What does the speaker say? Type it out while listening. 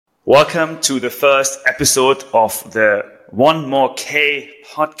Welcome to the first episode of the One More K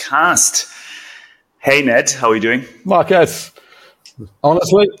podcast. Hey, Ned, how are you doing? Marcus,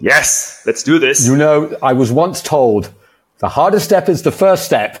 honestly? Yes, let's do this. You know, I was once told the hardest step is the first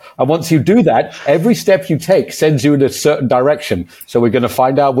step. And once you do that, every step you take sends you in a certain direction. So we're going to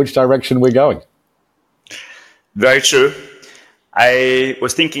find out which direction we're going. Very true. I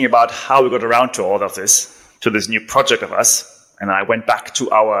was thinking about how we got around to all of this, to this new project of us. And I went back to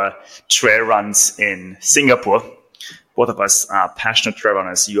our trail runs in Singapore. Both of us are passionate trail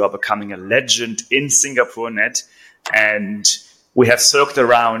runners. You are becoming a legend in Singapore, Ned. And we have circled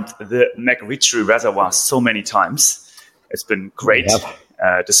around the McRitchie Reservoir so many times. It's been great.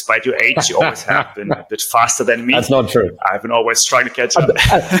 Despite your age, you always have been a bit faster than me. That's not true. I've been always trying to catch up.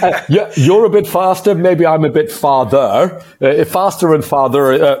 Yeah, you're a bit faster. Maybe I'm a bit farther. Faster and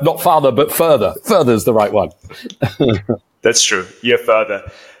farther, not farther, but further. Further is the right one. That's true. You're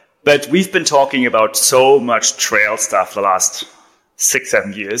further. But we've been talking about so much trail stuff the last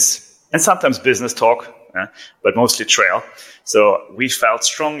 6-7 years, and sometimes business talk, but mostly trail. So we felt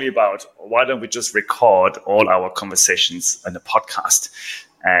strongly about why don't we just record all our conversations in a podcast?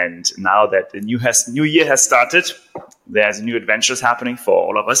 And now that the new year has started, there's new adventures happening for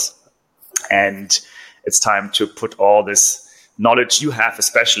all of us. And it's time to put all this knowledge you have,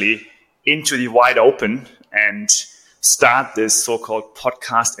 especially, into the wide open and start this so-called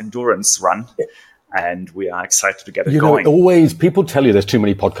podcast endurance run. And we are excited to get it going. Always people tell you there's too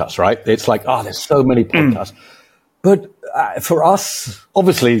many podcasts, right? It's like, there's so many podcasts. But for us,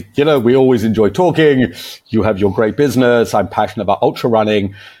 obviously, we always enjoy talking. You have your great business. I'm passionate about ultra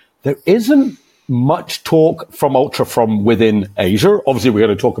running. There isn't much talk from ultra from within Asia. Obviously, we're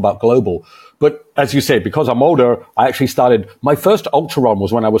going to talk about global. But as you say, because I'm older, I actually started, my first ultra run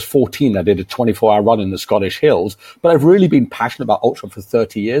was when I was 14. I did a 24-hour run in the Scottish Hills. But I've really been passionate about ultra for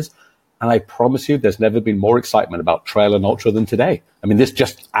 30 years. And I promise you, there's never been more excitement about trail and ultra than today. I mean, this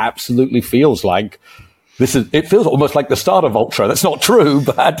just absolutely feels like it feels almost like the start of ultra. That's not true,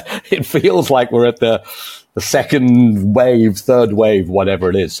 but it feels like we're at the second wave, third wave, whatever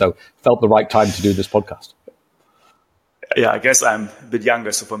it is. So felt the right time to do this podcast. Yeah, I guess I'm a bit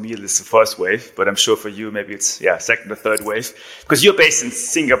younger, so for me it's the first wave, but I'm sure for you maybe it's second or third wave. Because you're based in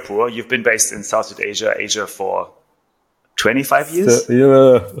Singapore, you've been based in Southeast Asia for 25 years?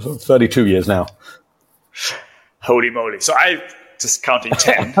 32 years now. Holy moly. So I just counting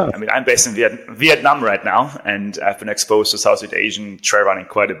 10. I mean, I'm based in Vietnam right now, and I've been exposed to Southeast Asian trail running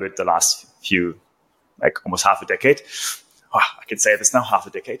quite a bit the last almost half a decade. I can say this now, half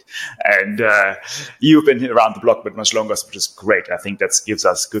a decade. And you've been around the block a bit much longer, which is great. I think that gives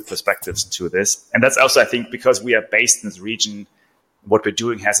us good perspectives to this. And that's also, I think, because we are based in this region, what we're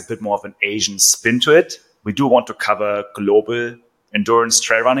doing has a bit more of an Asian spin to it. We do want to cover global endurance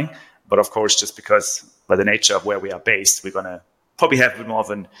trail running. But of course, just because by the nature of where we are based, we're going to probably have a bit more of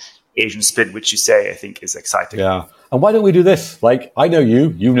an Asian spin, which you say, I think, is exciting. Yeah. And why don't we do this? Like, I know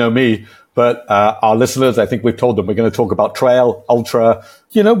you know me. But our listeners, I think we've told them we're going to talk about trail, ultra.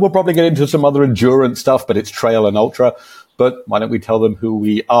 We'll probably get into some other endurance stuff, but it's trail and ultra. But why don't we tell them who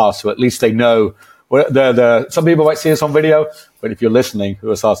we are so at least they know? Some people might see us on video, but if you're listening,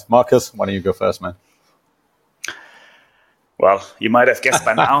 who is us? Marcus, why don't you go first, man? Well, you might have guessed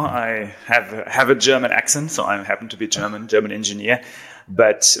by now, I have a German accent, so I happen to be German engineer.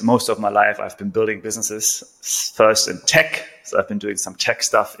 But most of my life, I've been building businesses, first in tech. So I've been doing some tech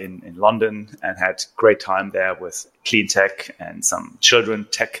stuff in London and had great time there with clean tech and some children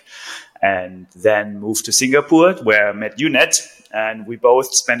tech. And then moved to Singapore, where I met you, Ned. And we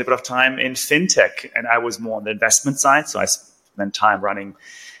both spent a bit of time in fintech. And I was more on the investment side. So I spent time running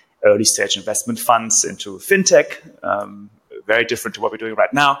early stage investment funds into fintech. Very different to what we're doing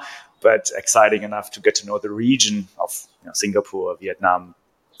right now, but exciting enough to get to know the region of Singapore, Vietnam,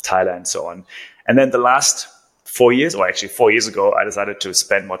 Thailand, and so on. And then the last 4 years, or actually 4 years ago, I decided to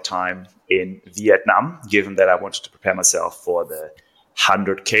spend more time in Vietnam, given that I wanted to prepare myself for the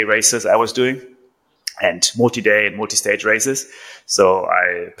 100K races I was doing and multi-day and multi-stage races. So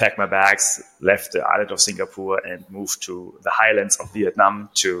I packed my bags, left the island of Singapore and moved to the highlands of Vietnam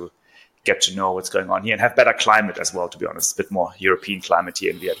to get to know what's going on here and have better climate as well, to be honest, a bit more European climate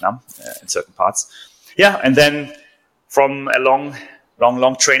here in Vietnam in certain parts. Yeah, and then from a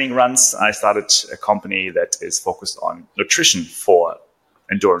long training runs, I started a company that is focused on nutrition for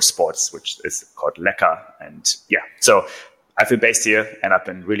endurance sports, which is called Lecker. And so I've been based here and I've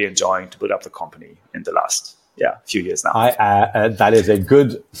been really enjoying to build up the company in the last few years now. That is a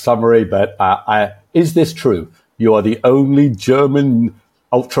good summary, but is this true? You are the only German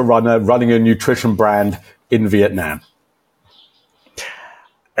ultra runner running a nutrition brand in Vietnam.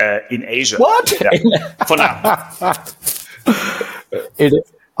 in Asia. What? Yeah. For now.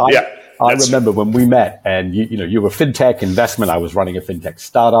 I remember when we met, and you were fintech investment. I was running a fintech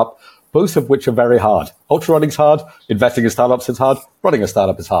startup, both of which are very hard. Ultra running's hard. Investing in startups is hard. Running a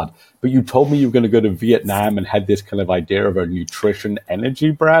startup is hard. But you told me you were going to go to Vietnam and had this kind of idea of a nutrition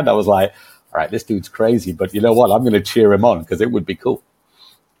energy brand. I was like, all right, this dude's crazy, but you know what? I'm going to cheer him on because it would be cool.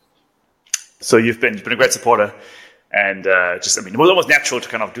 So you've been a great supporter. And it was almost natural to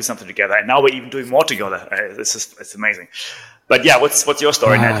kind of do something together. And now we're even doing more together. It's amazing. But yeah, what's your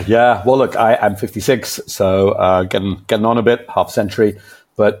story, Ned? Yeah, well, look, I'm 56, so getting on a bit, half century.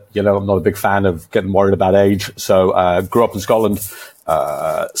 But, I'm not a big fan of getting worried about age. So grew up in Scotland,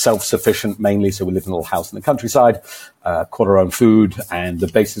 self-sufficient mainly. So we lived in a little house in the countryside, caught our own food. And the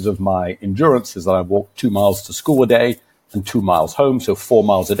basis of my endurance is that I walk 2 miles to school a day and 2 miles home, so 4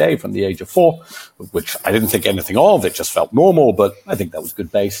 miles a day from the age of 4, which I didn't think anything of. It just felt normal, but I think that was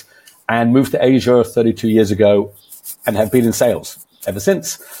good base. And moved to Asia 32 years ago and have been in sales ever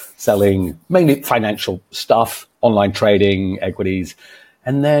since, selling mainly financial stuff, online trading, equities.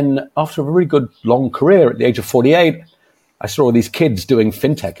 And then after a really good long career at the age of 48, I saw all these kids doing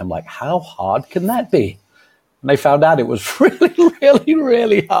fintech. I'm like, how hard can that be? And they found out it was really, really,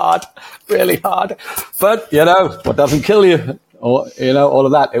 really hard, really hard. But, what doesn't kill you, or, all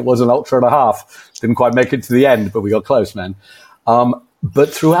of that. It was an ultra and a half. Didn't quite make it to the end, but we got close, man.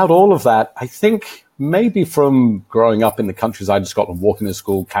 But throughout all of that, I think maybe from growing up in the countryside of Scotland, walking to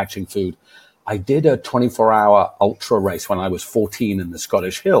school, catching food, I did a 24-hour ultra race when I was 14 in the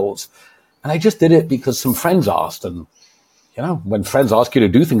Scottish Hills. And I just did it because some friends asked. And, when friends ask you to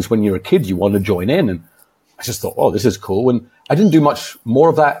do things when you're a kid, you want to join in. And I just thought, oh, this is cool. And I didn't do much more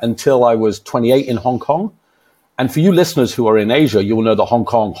of that until I was 28 in Hong Kong. And for you listeners who are in Asia, you'll know that Hong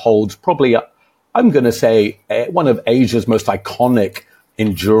Kong holds probably, I'm going to say, one of Asia's most iconic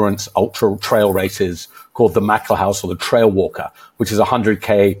endurance ultra trail races called the Mackel House or the Trail Walker, which is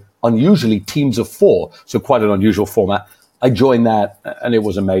 100K, unusually teams of 4. So quite an unusual format. I joined that and it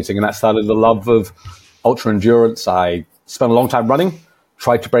was amazing. And that started the love of ultra endurance. I spent a long time running.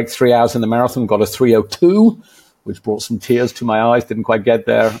 Tried to break 3 hours in the marathon, got a 3:02, which brought some tears to my eyes. Didn't quite get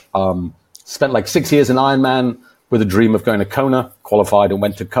there. Spent like 6 years in Ironman with a dream of going to Kona. Qualified and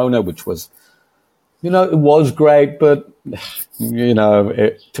went to Kona, which was, it was great, but,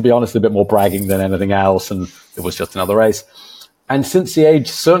 to be honest, a bit more bragging than anything else. And it was just another race. And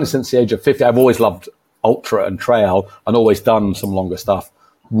certainly since the age of 50, I've always loved ultra and trail and always done some longer stuff.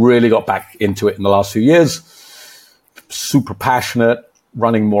 Really got back into it in the last few years. Super passionate.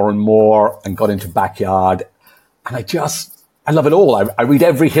 Running more and more and got into backyard. And I love it all. I read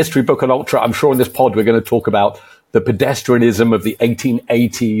every history book on ultra. I'm sure in this pod, we're going to talk about the pedestrianism of the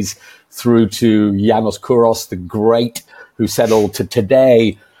 1880s through to Janos Kouros, the great, who settled to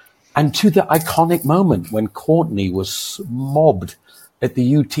today, and to the iconic moment when Courtney was mobbed at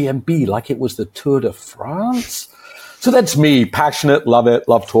the UTMB like it was the Tour de France. So that's me, passionate, love it,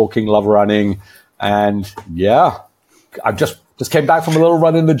 love talking, love running. And yeah, I've just came back from a little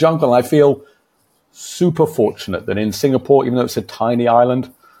run in the jungle. And I feel super fortunate that in Singapore, even though it's a tiny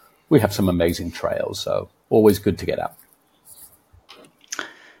island, we have some amazing trails. So always good to get out.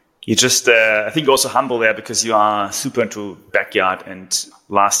 You just, I think you're also humble there because you are super into backyard. And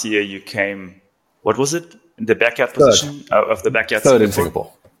last year you came, what was it? In the backyard position of the backyard? Third in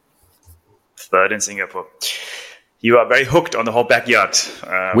Singapore. Third in Singapore. You are very hooked on the whole backyard.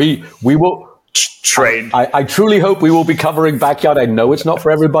 We will train. I truly hope we will be covering backyard. I know it's not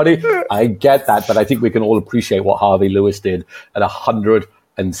for everybody. I get that, but I think we can all appreciate what Harvey Lewis did at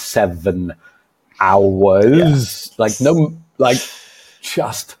 107 hours. Yeah.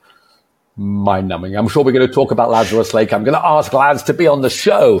 Just mind-numbing. I'm sure we're going to talk about Lazarus Lake. I'm going to ask Laz to be on the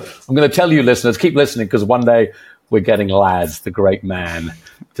show. I'm going to tell you, listeners, keep listening because one day we're getting Laz, the great man,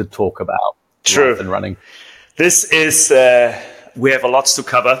 to talk about life and running. This is, we have a lot to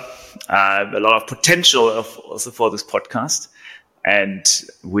cover. A lot of potential also for this podcast. And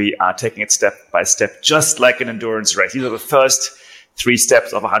we are taking it step by step, just like an endurance race. These are the first 3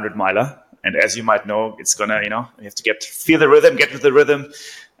 steps of a 100-miler. And as you might know, it's going to, you have to feel the rhythm, get with the rhythm.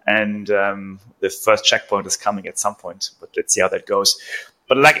 And the first checkpoint is coming at some point. But let's see how that goes.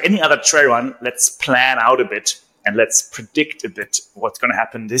 But like any other trail run, let's plan out a bit and let's predict a bit what's going to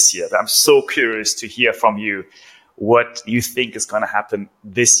happen this year. I'm so curious to hear from you what you think is going to happen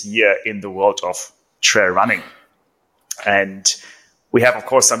this year in the world of trail running. And we have, of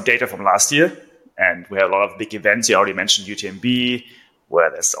course, some data from last year, and we have a lot of big events. You already mentioned UTMB,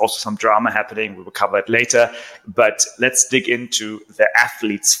 where there's also some drama happening. We will cover it later. But let's dig into the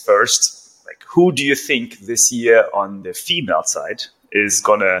athletes first. Like, who do you think this year on the female side is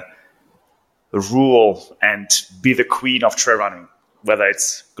going to rule and be the queen of trail running, whether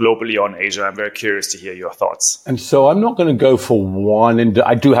it's globally or in Asia? I'm very curious to hear your thoughts. And so I'm not going to go for one.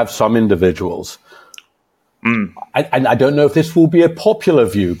 I do have some individuals. I don't know if this will be a popular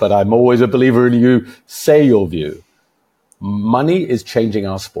view, but I'm always a believer in you say your view. Money is changing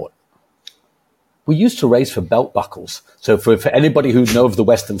our sport. We used to race for belt buckles. So for anybody who knows of the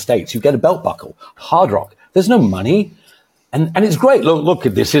Western states, you get a belt buckle. Hard rock. There's no money. And it's great. Look,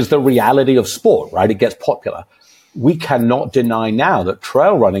 this is the reality of sport, right? It gets popular. We cannot deny now that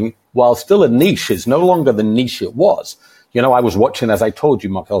trail running, while still a niche, is no longer the niche it was. You know, I was watching, as I told you,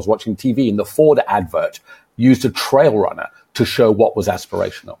 Mark, I was watching TV, and the Ford advert used a trail runner to show what was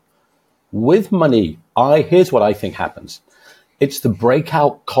aspirational. With money, here's what I think happens. It's the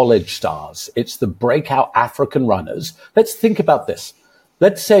breakout college stars. It's the breakout African runners. Let's think about this.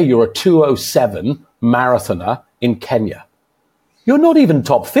 Let's say you're a 2:07 marathoner in Kenya. You're not even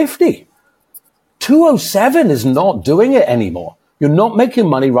top 50. 2:07 is not doing it anymore. You're not making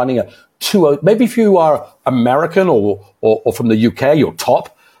money running a 2:0. Maybe if you are American or from the UK, you're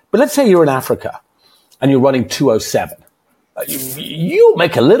top. But let's say you're in Africa and you're running 2:07. You'll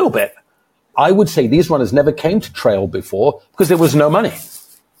make a little bit. I would say these runners never came to trail before because there was no money.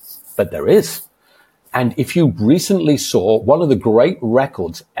 But there is. And if you recently saw one of the great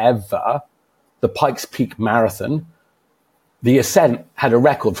records ever, the Pikes Peak Marathon, the Ascent had a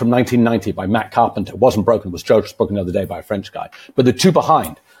record from 1990 by Matt Carpenter. It wasn't broken. It was just broken the other day by a French guy. But the two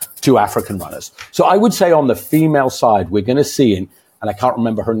behind, two African runners. So I would say on the female side, we're going to see, and I can't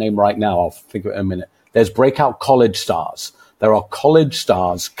remember her name right now. I'll figure it in a minute. There's breakout college stars. There are college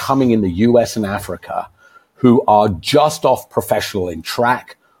stars coming in the US and Africa who are just off professional in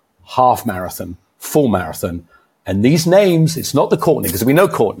track, half marathon, full marathon. And these names, it's not the Courtney, because we know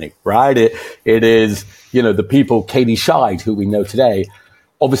Courtney, right? It is, the people, Katie Scheid, who we know today.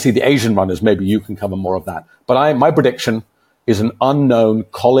 Obviously, the Asian runners, maybe you can cover more of that. But my prediction is an unknown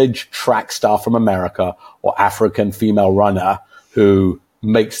college track star from America or African female runner who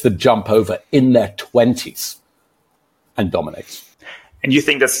makes the jump over in their 20s and dominates. And you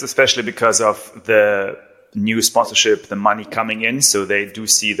think that's especially because of the new sponsorship, the money coming in, so they do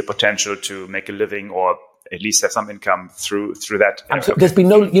see the potential to make a living or at least have some income through that. Absolutely. There's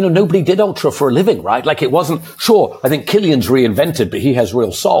been nobody did ultra for a living, right? Like it wasn't, sure, I think Killian's reinvented, but he has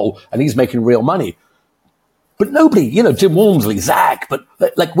real soul and he's making real money. But nobody, Jim Walmsley, Zach, but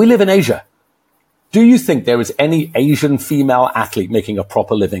like we live in Asia. Do you think there is any Asian female athlete making a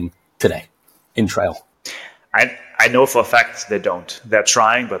proper living today in trail? I know for a fact they don't. They're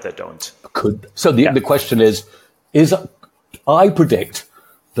trying, but they don't. So the question is I predict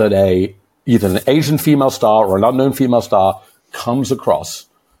that either an Asian female star or an unknown female star comes across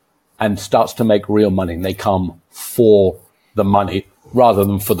and starts to make real money. And they come for the money rather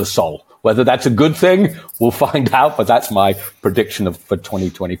than for the soul. Whether that's a good thing, we'll find out. But that's my prediction for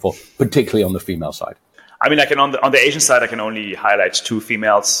 2024, particularly on the female side. I mean, on the Asian side, I can only highlight two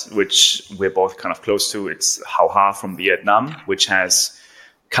females, which we're both kind of close to. It's Hao Ha from Vietnam, which has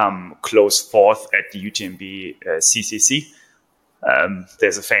come close fourth at the UTMB CCC.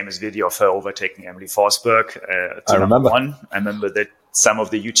 There's a famous video of her overtaking Emily Forsberg to number one. I remember that some of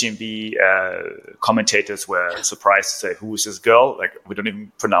the UTMB commentators were surprised to say, "Who is this girl?" Like we don't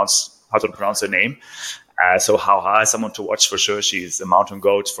even how to pronounce her name. So Hao Ha is someone to watch for sure. She's a mountain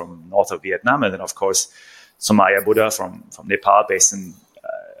goat from north of Vietnam, and then of course Somaya Buddha from Nepal, based in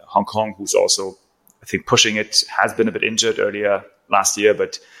Hong Kong, who's also I think pushing it. Has been a bit injured earlier last year,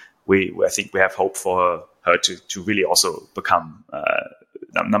 but I think we have hope for her to really also become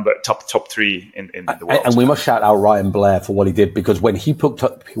top three in the world. And we must shout out Ryan Blair for what he did, because when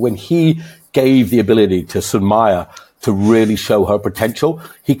he gave the ability to Sunmaya to really show her potential,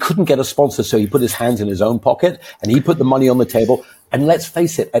 he couldn't get a sponsor, so he put his hands in his own pocket and he put the money on the table. And let's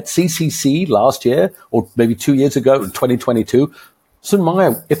face it, at CCC last year, or maybe 2 years ago, in 2022,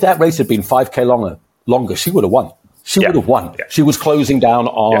 Sunmaya, if that race had been 5K longer, she would have won. She would have won. Yeah. She was closing down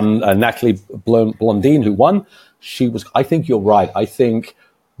on Natalie Blondin, who won. I think you're right. I think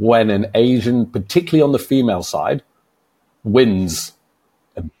when an Asian, particularly on the female side, wins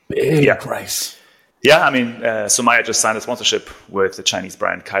a big race. Yeah, I mean, Somaya just signed a sponsorship with the Chinese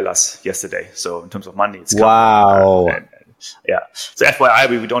brand Kailas yesterday. So in terms of money, it's wow. So FYI,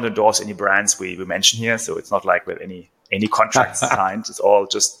 we don't endorse any brands we mention here. So it's not like with any contracts signed. It's all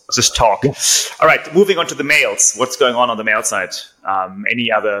just talk. All right, moving on to the males. What's going on the male side?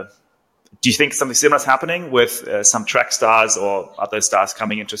 Do you think something similar is happening with some track stars or other stars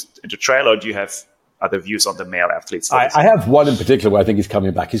coming into trail, or do you have other views on the male athletes? I have one in particular where I think he's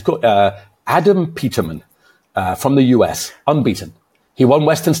coming back. He's got Adam Peterman from the US, unbeaten. He won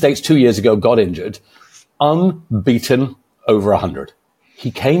Western States 2 years ago, got injured, unbeaten over 100. He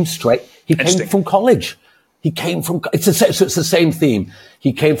came from college. It's the same theme.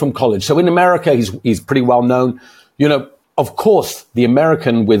 He came from college. So in America, he's pretty well known. You know, of course, the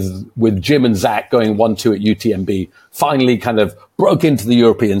American with Jim and Zach going 1-2 at UTMB finally kind of broke into the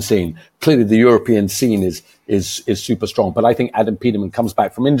European scene. Clearly, the European scene is super strong. But I think Adam Peterman comes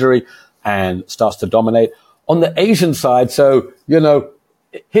back from injury and starts to dominate. On the Asian side, so, you know,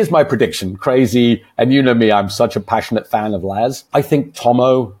 here's my prediction. Crazy. And you know me, I'm such a passionate fan of Laz. I think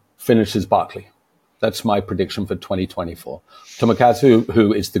Tomo finishes Barkley. That's my prediction for 2024. Tomokazu,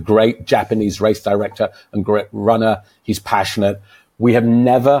 who is the great Japanese race director and great runner, he's passionate. We have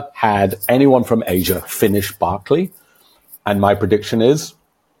never had anyone from Asia finish Barkley. And my prediction is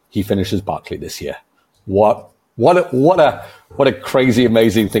he finishes Barkley this year. What a crazy,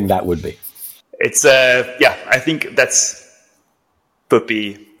 amazing thing that would be. It's, I think would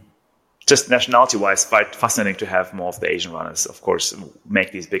be just nationality-wise quite fascinating to have more of the Asian runners, of course,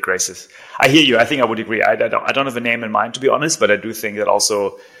 make these big races. I hear you. I think I would agree. I don't have a name in mind, to be honest, but I do think that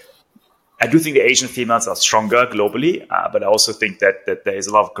also, I do think the Asian females are stronger globally, but I also think that there is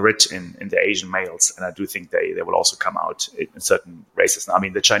a lot of grit in the Asian males, and I do think they will also come out in certain races. Now, I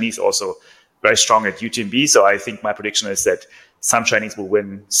mean, the Chinese also very strong at UTMB, so I think my prediction is that some Chinese will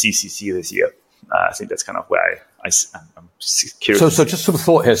win CCC this year. I think that's kind of where I'm curious. So just some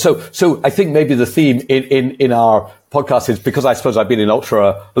thought here. So I think maybe the theme in our podcast is, because I suppose I've been in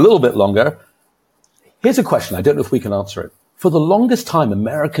ultra a little bit longer. Here's a question. I don't know if we can answer it. For the longest time,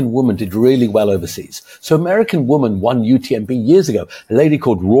 American women did really well overseas. So American woman won UTMB years ago. A lady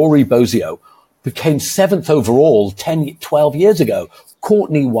called Rory Bozio became 7th overall 12 years ago.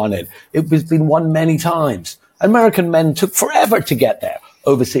 Courtney won it. It was been won many times. American men took forever to get there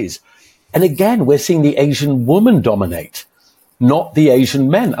overseas. And again, we're seeing the Asian woman dominate, not the Asian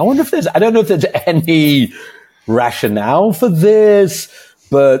men. I don't know if there's any rationale for this,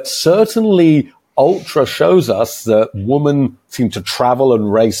 but certainly ultra shows us that women seem to travel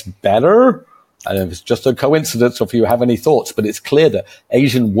and race better. I don't know if it's just a coincidence or if you have any thoughts, but it's clear that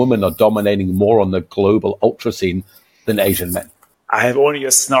Asian women are dominating more on the global ultra scene than Asian men. I have only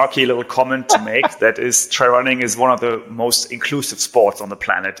a snarky little comment to make. That is, trail running is one of the most inclusive sports on the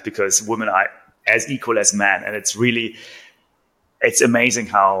planet because women are as equal as men. And it's amazing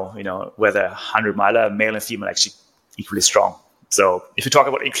how, you know, whether 100 miler, male and female, actually equally strong. So if you talk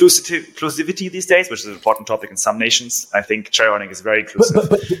about inclusivity these days, which is an important topic in some nations, I think trail running is very inclusive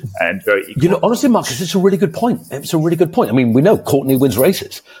and very equal. You know, honestly, Marcus, it's a really good point. It's a really good point. I mean, we know Courtney wins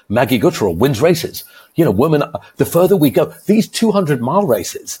races. Maggie Gutterall wins races. You know, women, the further we go, these 200-mile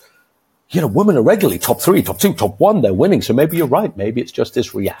races, you know, women are regularly top 3, top 2, top 1, they're winning. So maybe you're right. Maybe it's just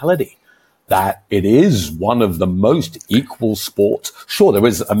this reality that it is one of the most equal sports. Sure, there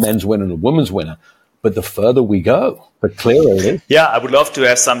is a men's winner and a women's winner, but the further we go, the clearer it is. Yeah, I would love to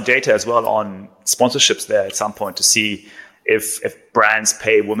have some data as well on sponsorships there at some point to see if brands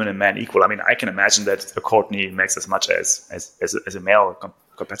pay women and men equal. I mean, I can imagine that a Courtney makes as much as a male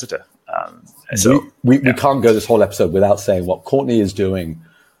competitor. We can't go this whole episode without saying what Courtney is doing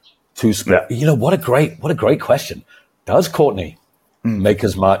to sport. Yeah. You know, what a great question. Does Courtney make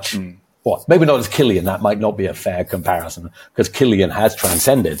as much? Well, maybe not as Killian. That might not be a fair comparison because Killian has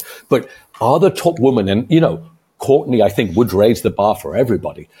transcended. But are the top women, and you know, Courtney, I think, would raise the bar for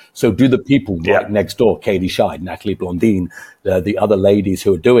everybody. So do the people right next door, Katie Scheid, Natalie Blondin, the other ladies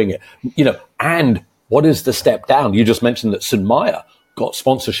who are doing it, you know, and what is the step down? You just mentioned that St. Maya got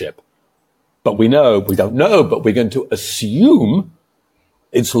sponsorship, but we don't know, but we're going to assume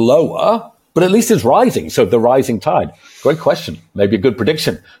it's lower, but at least it's rising. So the rising tide. Great question. Maybe a good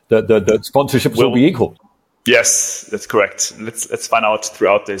prediction that the sponsorships will be equal. Yes, that's correct. Let's find out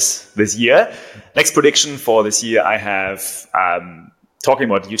throughout this year. Next prediction for this year, I have talking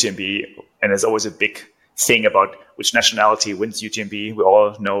about UTMB, and there's always a big thing about which nationality wins UTMB. We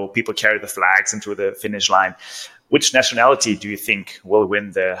all know people carry the flags into the finish line. Which nationality do you think will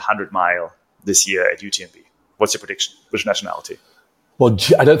win the 100-mile this year at UTMB? What's your prediction? Which nationality? Well,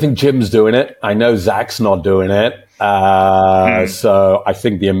 I don't think Jim's doing it. I know Zach's not doing it. So I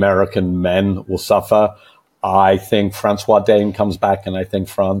think the American men will suffer. I think Francois Dane comes back and I think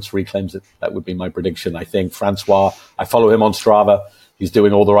France reclaims it. That would be my prediction. I think Francois, I follow him on Strava. He's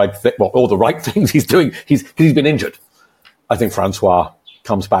doing all the right things he's doing. He's been injured. I think Francois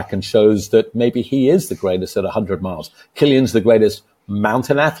comes back and shows that maybe he is the greatest at 100 miles. Killian's the greatest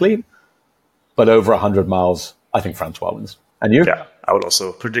mountain athlete, but over 100 miles, I think Francois wins. And you? Yeah, I would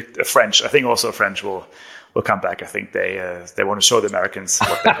also predict a French. I think also a French will will come back. I think they want to show the Americans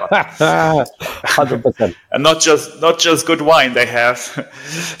what they got. 100%. And not just good wine they have.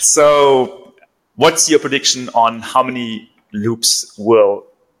 So what's your prediction on how many loops will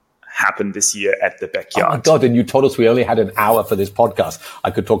happen this year at the backyard? Oh my God, and you told us we only had an hour for this podcast.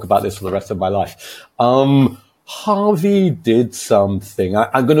 I could talk about this for the rest of my life. Harvey did something.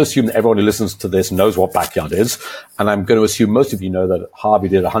 I'm going to assume that everyone who listens to this knows what backyard is. And I'm going to assume most of you know that Harvey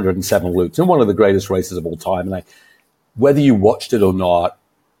did 107 loops in one of the greatest races of all time. And whether you watched it or not,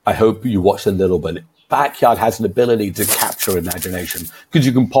 I hope you watched a little bit. Backyard has an ability to capture imagination because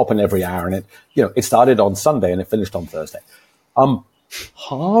you can pop in every hour. And it started on Sunday and it finished on Thursday.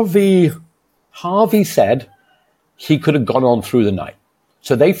 Harvey said he could have gone on through the night.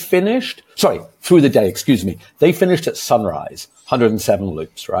 So through the day, excuse me. They finished at sunrise, 107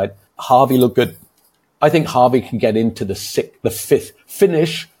 loops, right? Harvey looked good. I think Harvey can get into the fifth,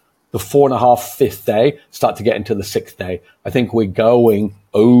 finish the 4.5 fifth day, start to get into the 6th day. I think we're going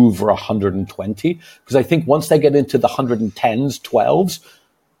over 120 because I think once they get into the 110s, 12s,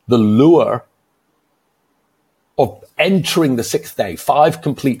 the lure of entering the 6th day, 5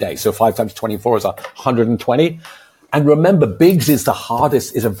 complete days. So 5 times 24 is 120. And remember, Biggs is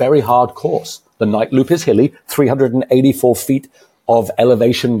a very hard course. The night loop is hilly, 384 feet of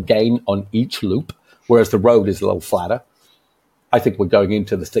elevation gain on each loop, whereas the road is a little flatter. I think we're going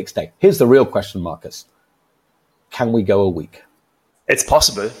into the 6th day. Here's the real question, Marcus. Can we go a week? It's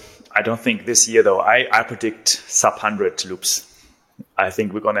possible. I don't think this year, though. I predict sub 100 loops. I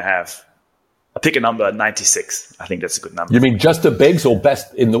think we're going to have, I pick a number, 96. I think that's a good number. You mean just the Biggs or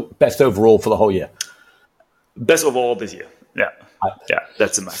best overall for the whole year? Best overall this year. Yeah.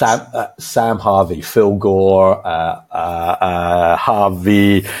 That's a max. Sam Harvey, Phil Gore,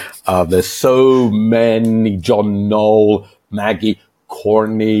 Harvey. There's so many. John Knoll, Maggie,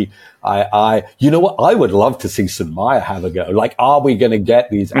 Corney. You know what? I would love to see St. Meyer have a go. Like, are we going to get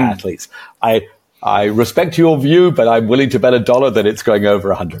these athletes? I respect your view, but I'm willing to bet $1 that it's going over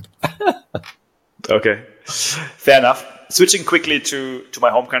 100. Okay. Fair enough. Switching quickly to my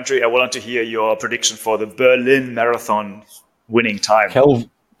home country, I wanted to hear your prediction for the Berlin Marathon winning time.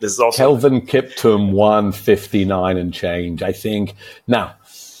 This is also Kelvin Kiptum 1:59 and change, I think. Now,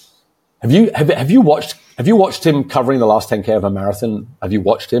 have you watched him covering the last 10K of a marathon? Have you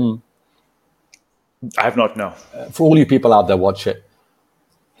watched him? I have not, no. For all you people out there, watch it.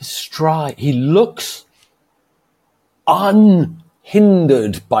 His stride, he looks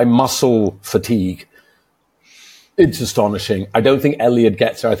unhindered by muscle fatigue. It's astonishing. I don't think Elliot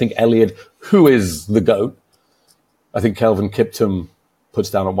gets there. I think Elliot, who is the GOAT, I think Kelvin Kiptum puts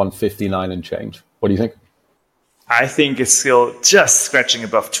down at 1:59 and change. What do you think? I think it's still just scratching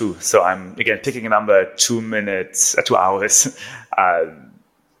above 2. So I'm, again, picking a number, 2 minutes, 2 hours,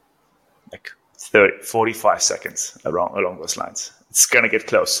 like 45 seconds along those lines. It's going to get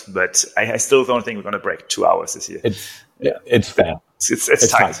close, but I still don't think we're going to break 2 hours this year. It's fair. It's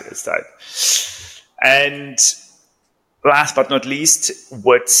tight. It's tight. And last but not least,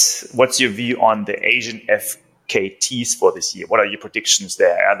 what's your view on the Asian FKTs for this year? What are your predictions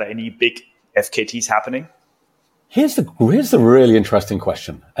there? Are there any big FKTs happening? Here's the really interesting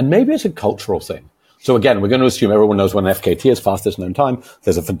question, and maybe it's a cultural thing. So again, we're going to assume everyone knows what an FKT is, fastest known time.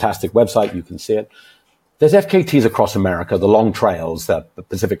 There's a fantastic website, you can see it. There's FKTs across America, the long trails, the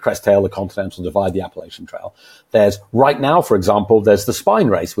Pacific Crest Trail, the Continental Divide, the Appalachian Trail. There's, right now, for example, there's the Spine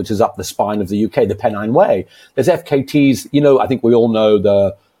Race, which is up the spine of the UK, the Pennine Way. There's FKTs, I think we all know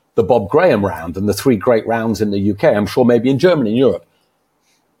the Bob Graham round and the 3 great rounds in the UK. I'm sure maybe in Germany and Europe.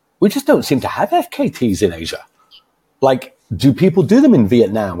 We just don't seem to have FKTs in Asia. Like, do people do them in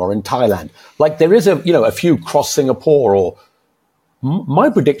Vietnam or in Thailand? Like, there is a few cross Singapore or my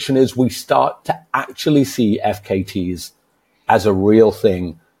prediction is we start to actually see FKTs as a real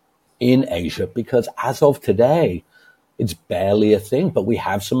thing in Asia because as of today, it's barely a thing, but we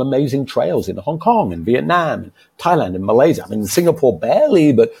have some amazing trails in Hong Kong and Vietnam, and Thailand and Malaysia. I mean, Singapore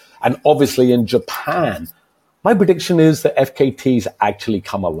barely, and obviously in Japan. My prediction is that FKTs actually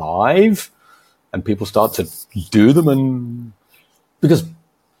come alive and people start to do them because,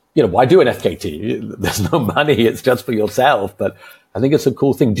 why do an FKT? There's no money. It's just for yourself, but I think it's a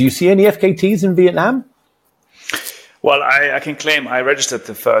cool thing. Do you see any FKTs in Vietnam? Well, I can claim I registered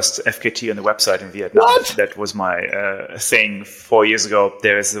the first FKT on the website in Vietnam. What? That was my thing 4 years ago.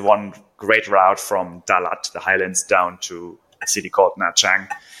 There is one great route from Dalat, the highlands, down to a city called Nha Trang.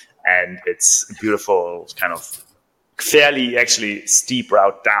 And it's a beautiful kind of fairly actually steep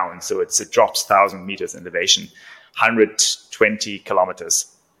route down. So it drops 1,000 meters in elevation, 120 kilometers.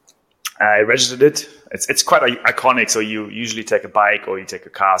 I registered it. It's quite iconic. So you usually take a bike or you take a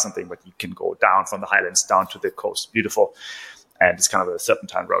car or something, but you can go down from the highlands down to the coast. Beautiful. And it's kind of a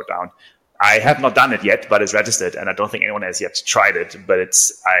serpentine road down. I have not done it yet, but it's registered, and I don't think anyone has yet tried it. But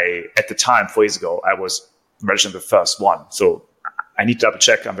at the time, 4 years ago, I was registered the first one. So I need to double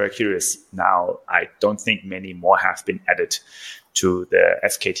check. I'm very curious now. I don't think many more have been added to the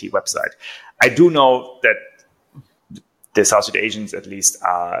FKT website. I do know that the Southeast Asians, at least,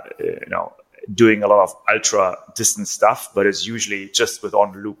 are doing a lot of ultra distance stuff, but it's usually just with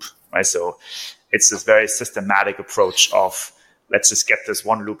on loop, right? So it's this very systematic approach of let's just get this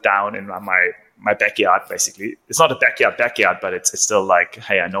one loop down in my backyard. Basically, it's not a backyard, but it's still like,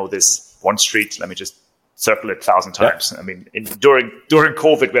 hey, I know this one street. Let me just circle it 1,000 times. Yeah. I mean, during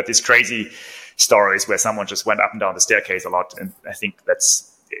COVID, we had these crazy stories where someone just went up and down the staircase a lot, and I think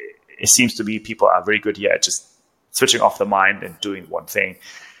it seems to be people are very good here at just switching off the mind and doing one thing.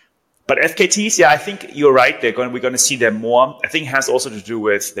 But FKTs, yeah, I think you're right. We're going to see them more. I think it has also to do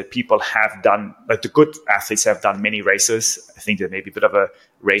with that people have done, like the good athletes have done many races. I think there may be a bit of a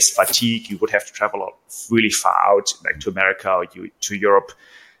race fatigue. You would have to travel really far out, like to America or to Europe.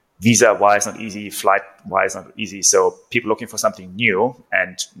 Visa-wise, not easy. Flight-wise, not easy. So people looking for something new.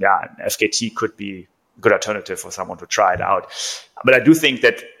 And yeah, FKT could be a good alternative for someone to try it out. But I do think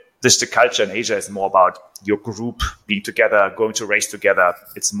that just the culture in Asia is more about your group being together, going to race together.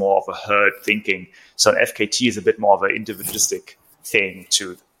 It's more of a herd thinking. So an FKT is a bit more of an individualistic thing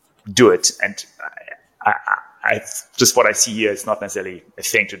to do it. And I just what I see here is not necessarily a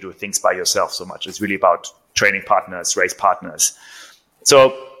thing to do things by yourself so much. It's really about training partners, race partners.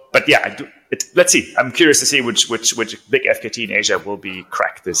 So, but yeah, let's see. I'm curious to see which big FKT in Asia will be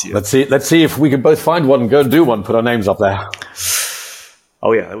cracked this year. Let's see if we can both find one and go and do one. Put our names up there.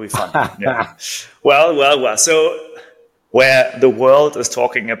 Oh yeah, that'll be fun. Yeah. Well. So where the world is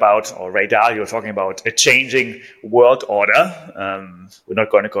talking about, or Ray Dalio, you're talking about a changing world order. We're not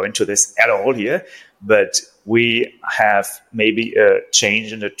going to go into this at all here, but we have maybe a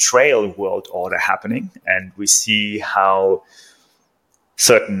change in the trail world order happening, and we see how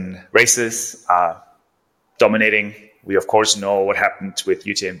certain races are dominating. We of course know what happened with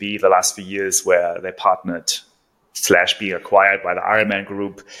UTMB the last few years, where they partnered / being acquired by the Ironman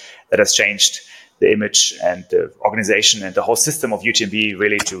group. That has changed the image and the organization and the whole system of UTMB,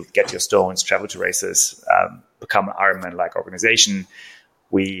 really, to get your stones, travel to races, become an Ironman-like organization.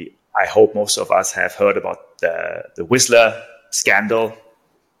 I hope most of us have heard about the Whistler scandal,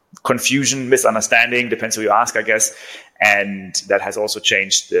 confusion, misunderstanding, depends who you ask, I guess. And that has also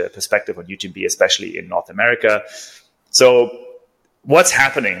changed the perspective on UTMB, especially in North America. So what's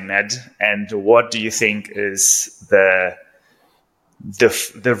happening, Ned? And what do you think is the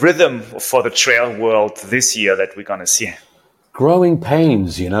rhythm for the trail world this year that we're going to see? Growing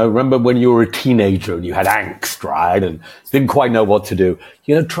pains, Remember when you were a teenager and you had angst, right? And didn't quite know what to do.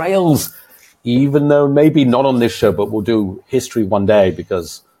 Trails, even though maybe not on this show, but we'll do history one day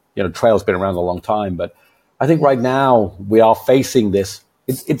because, trail's been around a long time. But I think right now we are facing this.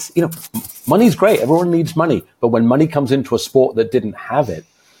 It's money's great. Everyone needs money. But when money comes into a sport that didn't have it,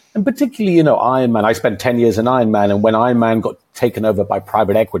 and particularly, Ironman, I spent 10 years in Ironman, and when Ironman got taken over by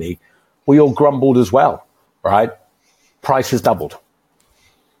private equity, we all grumbled as well, right? Prices doubled.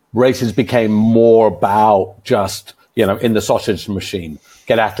 Races became more about just, in the sausage machine.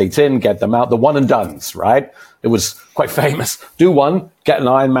 Get athletes in, get them out, the one and dones, right? It was quite famous. Do one, get an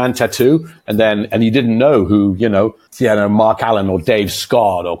Ironman tattoo, and you didn't know who, Mark Allen or Dave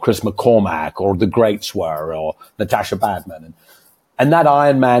Scott or Chris McCormack or the greats were, or Natasha Badman. And that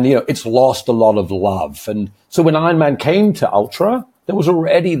Ironman, it's lost a lot of love. And so when Ironman came to Ultra, there was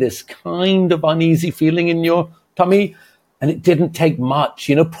already this kind of uneasy feeling in your tummy, and it didn't take much.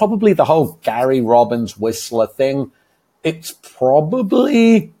 Probably the whole Gary Robbins Whistler thing, it's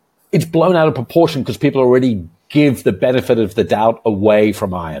blown out of proportion because people already give the benefit of the doubt away from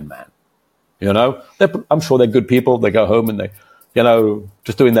Ironman. I'm sure they're good people. They go home and they,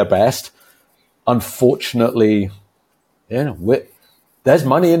 just doing their best. Unfortunately, there's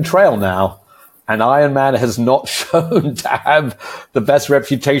money in trail now. And Ironman has not shown to have the best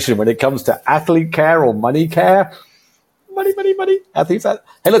reputation when it comes to athlete care or money care. Money. Athletes.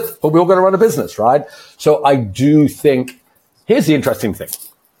 Hey, look, but we're all going to run a business, right? So I do think, here's the interesting thing.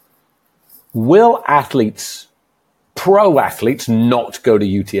 Will pro athletes, not go to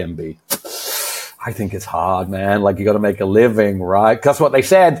UTMB? I think it's hard, man. Like, you got to make a living, right? That's what they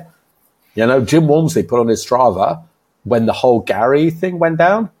said. Jim Walmsley put on his Strava when the whole Gary thing went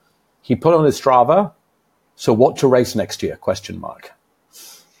down. He put on his Strava, so what to race next year? ?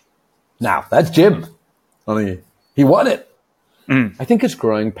 Now, that's Jim. I mean, he won it. I think it's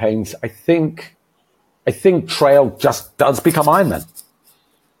growing pains. I think trail just does become Ironman.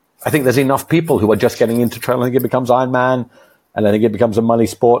 I think there's enough people who are just getting into trail. I think it becomes Ironman, and I think it becomes a money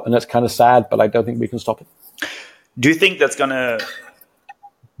sport, and it's kind of sad, but I don't think we can stop it. Do you think that's going to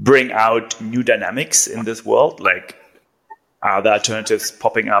bring out new dynamics in this world? Like, are there alternatives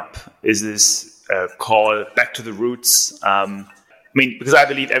popping up? Is this a call back to the roots? Because I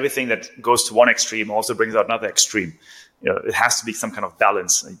believe everything that goes to one extreme also brings out another extreme. It has to be some kind of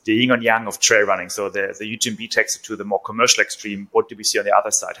balance, the yin and yang of trail running. So the UTMB takes it to the more commercial extreme. What do we see on the other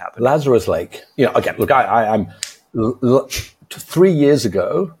side happen? Lazarus Lake. Again, look, I'm 3 years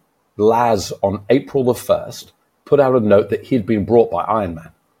ago, Laz on April the 1st put out a note that he'd been brought by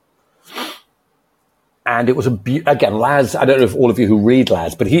Ironman. And it was again, Laz, I don't know if all of you who read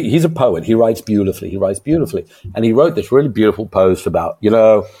Laz, but he's a poet. He writes beautifully. And he wrote this really beautiful post about,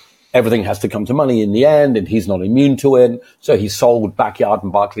 everything has to come to money in the end, and he's not immune to it. So he sold Backyard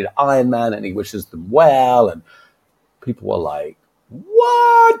and Barkley to Ironman, and he wishes them well. And people were like,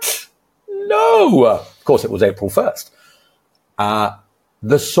 what? No. Of course, it was April 1st.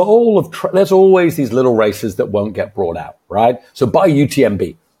 The soul of there's always these little races that won't get brought out, right? So by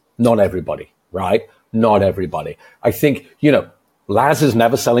UTMB, not everybody, right? Not everybody. I think, Laz is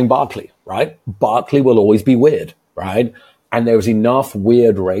never selling Barkley, right? Barkley will always be weird, right? And there's enough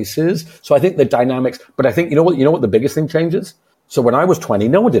weird races. So I think the dynamics, but I think, you know what the biggest thing changes? So when I was 20,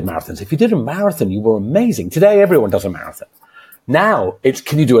 no one did marathons. If you did a marathon, you were amazing. Today, everyone does a marathon. Now it's,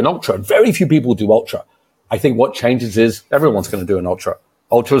 can you do an ultra? Very few people do ultra. I think what changes is everyone's going to do an ultra.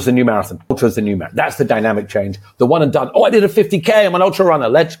 Ultra is the new marathon. Ultra is the new marathon. That's the dynamic change. The one and done. Oh, I did a 50K. I'm an ultra runner.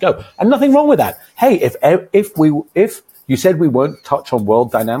 Let's go. And nothing wrong with that. Hey, if you said we won't touch on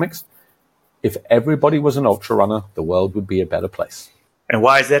world dynamics, if everybody was an ultra runner, the world would be a better place. And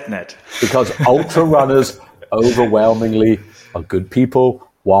why is that, Ned? Because ultra runners overwhelmingly are good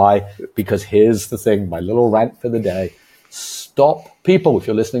people. Why? Because here's the thing, my little rant for the day. Stop people, if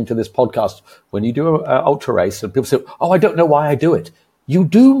you're listening to this podcast, when you do an ultra race and people say, oh, I don't know why I do it. You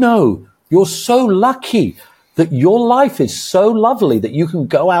do know. You're so lucky that your life is so lovely that you can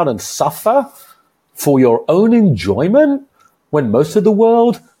go out and suffer for your own enjoyment when most of the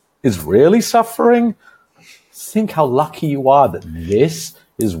world is really suffering. Think how lucky you are that this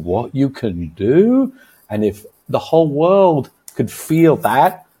is what you can do. And if the whole world could feel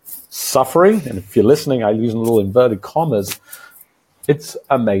that suffering, and if you're listening, I use little inverted commas, it's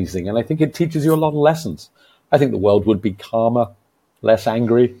amazing. And I think it teaches you a lot of lessons. I think the world would be calmer, less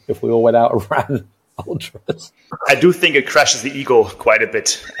angry if we all went out and ran ultras. I do think it crashes the ego quite a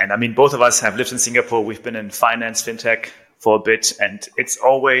bit. And both of us have lived in Singapore. We've been in finance, fintech for a bit. And it's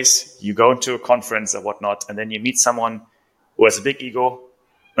always, you go into a conference or whatnot, and then you meet someone who has a big ego.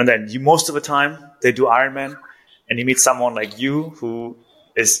 And then most of the time, they do Ironman. And you meet someone like you who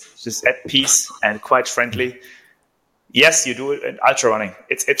is just at peace and quite friendly. Yes, you do it in ultra running.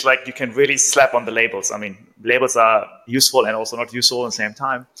 It's like you can really slap on the labels. Labels are useful and also not useful at the same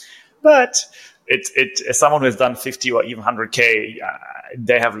time. But as someone who has done 50 or even 100K,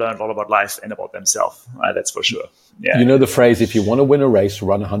 they have learned a lot about life and about themselves. That's for sure. Yeah. You know the phrase, if you want to win a race,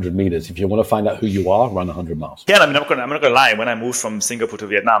 run 100 meters. If you want to find out who you are, run 100 miles. Yeah, I'm not going to lie. When I moved from Singapore to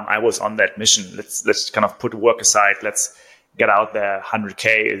Vietnam, I was on that mission. Let's kind of put work aside. Let's get out there.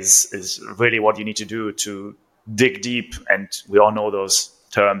 100K is really what you need to do to dig deep. And we all know those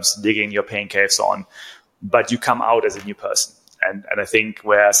terms, digging your pain cave, so on. But you come out as a new person. And I think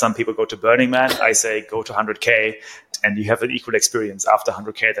where some people go to Burning Man, I say go to 100K and you have an equal experience after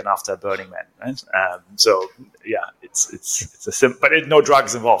 100K than after Burning Man. Right? So yeah, it's a simple, but no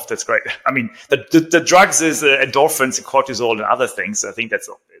drugs involved. That's great. The drugs is endorphins and cortisol and other things. I think that's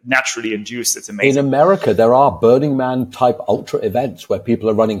naturally induced. It's amazing. In America, there are Burning Man type ultra events where people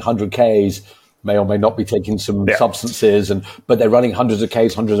are running 100Ks, may or may not be taking some substances, but they're running hundreds of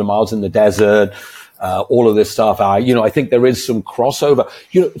Ks, hundreds of miles in the desert. All of this stuff. I think there is some crossover.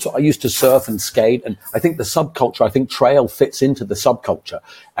 So I used to surf and skate, and I think the subculture, I think trail fits into the subculture.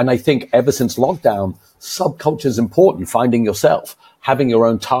 And I think ever since lockdown, subculture is important, finding yourself, having your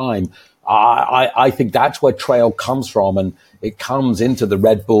own time. I think that's where trail comes from, and it comes into the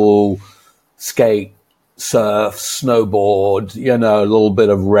Red Bull, skate, surf, snowboard, a little bit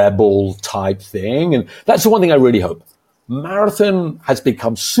of rebel type thing. And that's the one thing I really hope. Marathon has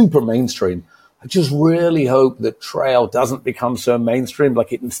become super mainstream. I just really hope that trail doesn't become so mainstream.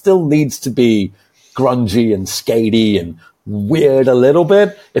 Like, it still needs to be grungy and skatey and weird a little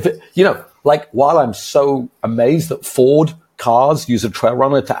bit. If it, while I'm so amazed that Ford cars use a trail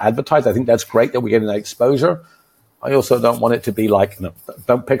runner to advertise, I think that's great that we're getting that exposure. I also don't want it to be like,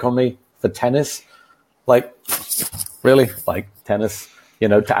 don't pick on me for tennis. Like, really, like tennis,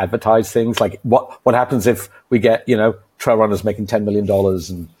 to advertise things. Like what happens if we get, trail runners making $10 million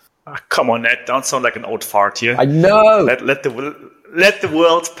and come on, Ed, don't sound like an old fart here. I know. Let the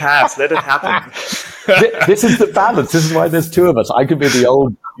world pass. Let it happen. This is the balance. This is why there's two of us. I could be the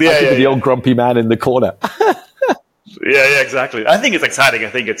old, old grumpy man in the corner. Yeah, exactly. I think it's exciting. I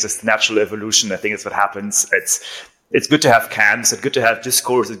think it's just natural evolution. I think it's what happens. It's good to have camps. It's good to have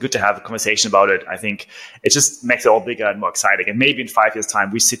discourse. It's good to have a conversation about it. I think it just makes it all bigger and more exciting. And maybe in 5 years'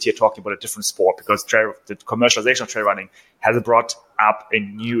 time, we sit here talking about a different sport because the commercialization of trail running has brought up a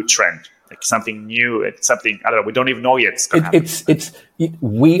new trend, like something new. It's something, I don't know, we don't even know yet.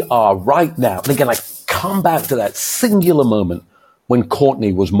 We are right now. And again, I come back to that singular moment when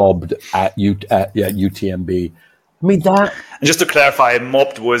Courtney was mobbed at UTMB. I mean, that. And just to clarify,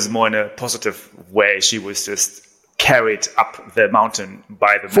 mobbed was more in a positive way. She was just carried up the mountain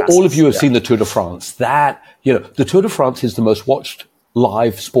by the masses. For all of you who have seen the Tour de France, the Tour de France is the most watched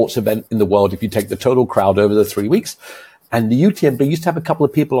live sports event in the world if you take the total crowd over the 3 weeks. And the UTMB used to have a couple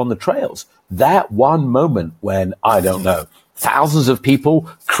of people on the trails. That one moment when, I don't know, thousands of people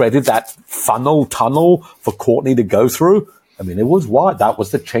created that tunnel for Courtney to go through. I mean, it was wild. That was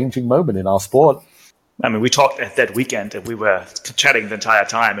the changing moment in our sport. I mean, we talked at that weekend and we were chatting the entire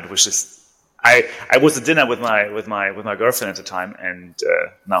time. It was just, I was at dinner with my girlfriend at the time and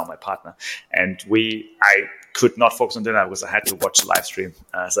now my partner, and I could not focus on dinner because I had to watch the live stream.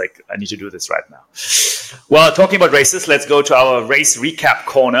 I was like, I need to do this right now. Well, talking about races, let's go to our race recap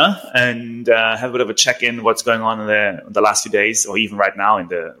corner and have a bit of a check-in what's going on in the last few days or even right now in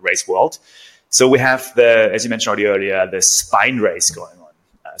the race world. So we have as you mentioned already earlier, the Spine race going on.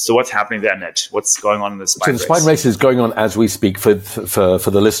 So what's happening there, Ned? What's going on in the Spine race? So the Spine race is going on as we speak. For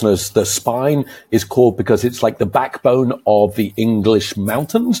the listeners, the Spine is called because it's like the backbone of the English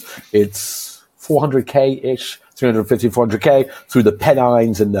mountains. It's 400k-ish, 350, 400k through the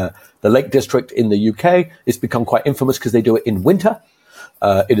Pennines and the Lake District in the UK. It's become quite infamous because they do it in winter.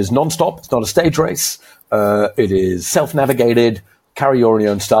 It is non-stop. It's not a stage race. It is self-navigated, carry your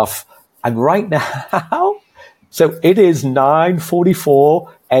own stuff. And right now, so it is 9:44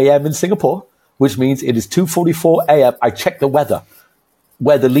 a.m. in Singapore, which means it is 2:44 a.m. I checked the weather,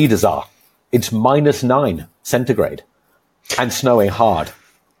 where the leaders are. It's -9 centigrade and snowing hard.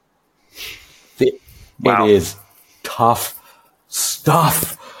 Wow. It is tough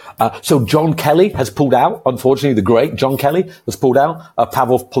stuff. So John Kelly has pulled out. Unfortunately, the great John Kelly has pulled out.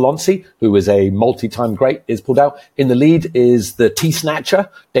 Pavel Polonsky, who is a multi-time great, is pulled out. In the lead is the tea snatcher,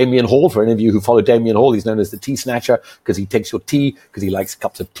 Damien Hall. For any of you who follow Damien Hall, he's known as the tea snatcher because he takes your tea, because he likes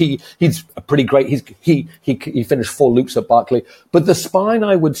cups of tea. He's pretty great. He finished 4 loops at Barkley. But the Spine,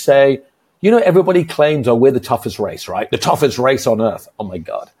 I would say, everybody claims, we're the toughest race, right? The toughest race on earth. Oh my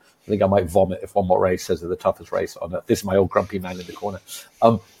God. I think I might vomit if one more race says they're the toughest race on earth. This is my old grumpy man in the corner.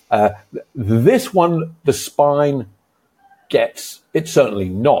 This one, the Spine it's certainly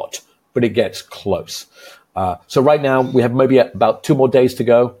not, but it gets close. So right now we have maybe about 2 more days to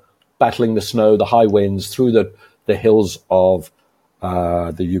go, battling the snow, the high winds through the hills of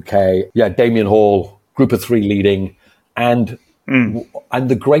the UK. Yeah, Damien Hall, group of 3 leading, and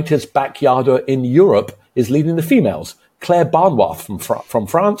the greatest backyarder in Europe is leading the females. Claire Barnois from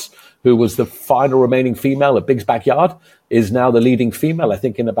France, who was the final remaining female at Big's Backyard, is now the leading female, I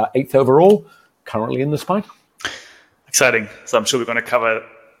think, in about 8th overall, currently in the Spine. Exciting. So I'm sure we're going to cover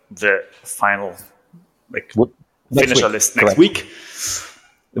the final finisher list next week.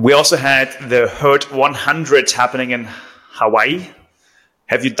 We also had the Herd 100 happening in Hawaii.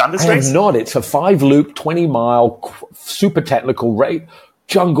 Have you done this race? I have not. It's a 5-loop, 20-mile, super technical race,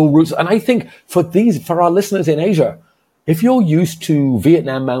 jungle routes. And I think for our listeners in Asia, if you're used to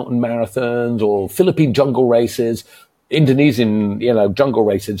Vietnam mountain marathons or Philippine jungle races, Indonesian, jungle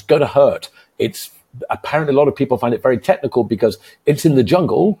races, go to Hurt. It's apparently a lot of people find it very technical because it's in the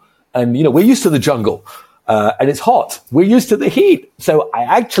jungle, and we're used to the jungle, and it's hot. We're used to the heat. So I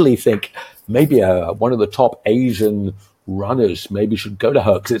actually think maybe one of the top Asian runners maybe should go to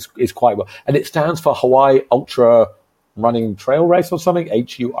Hurt because it's quite well, and it stands for Hawaii Ultra Running Trail Race or something,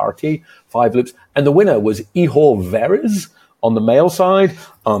 HURT, 5 loops. And the winner was Ihor Veres on the male side.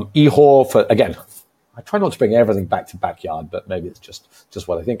 Ihor, again, I try not to bring everything back to backyard, but maybe it's just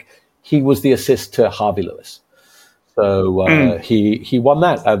what I think. He was the assist to Harvey Lewis. So he won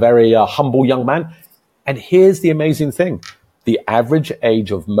that, a very humble young man. And here's the amazing thing. The average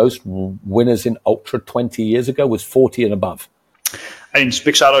age of most winners in Ultra 20 years ago was 40 and above. And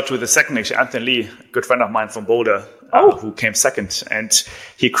big shout out to the second, actually, Anthony Lee, a good friend of mine from Boulder, who came second, and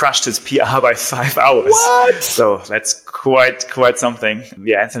he crushed his PR by 5 hours. What? So that's quite something.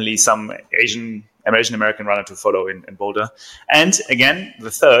 Yeah, Anthony Lee, some Asian American runner to follow in Boulder. And again,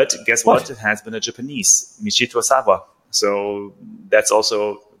 the third, guess what? It has been a Japanese, Michito Sawa. So that's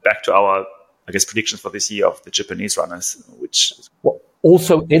also back to our, I guess, predictions for this year of the Japanese runners, which... Well,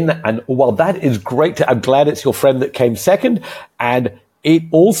 also in that, and while that is great, I'm glad it's your friend that came second. And it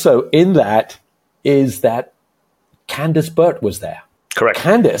also in that is that Candice Burt was there. Correct.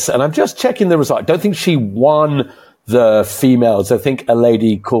 Candice, and I'm just checking the result. I don't think she won the females. I think a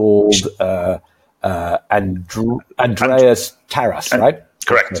lady called Andreas Taras, right?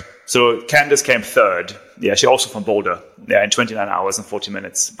 Correct. Okay. So Candice came third. Yeah, she also from Boulder. Yeah, in 29 hours and 40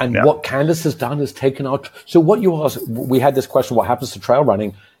 minutes. And what Candice has done is taken out. So what you asked, we had this question, what happens to trail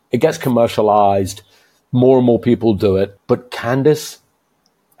running? It gets commercialized. More and more people do it. But Candice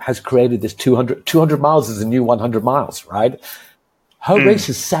has created this 200 miles is the new 100 miles, right? Her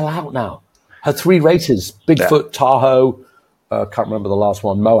races sell out now. Her 3 races, Bigfoot, Tahoe, can't remember the last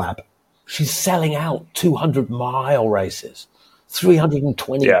one, Moab. She's selling out 200-mile races,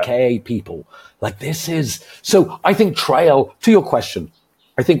 320K people. Like this is, so I think trail, to your question,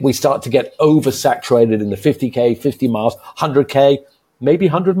 I think we start to get oversaturated in the 50K, 50 miles, 100K, maybe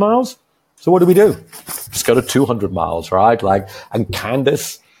 100 miles. So what do? Just go to 200 miles, right? Like, and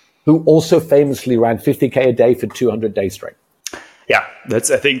Candice, who also famously ran 50K a day for 200 days straight. Yeah, I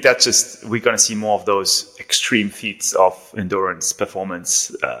think that's just, we're going to see more of those extreme feats of endurance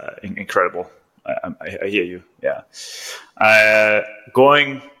performance. Incredible. I hear you. Yeah.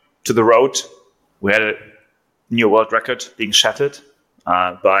 Going to the road, we had a new world record being shattered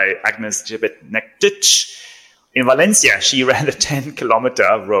by Agnes Jebet-Nektic in Valencia. She ran a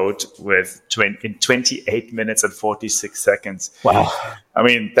 10-kilometer road in 28 minutes and 46 seconds. Wow. I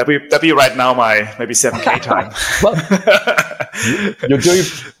mean, that'd be right now my maybe 7K time. Well, you're doing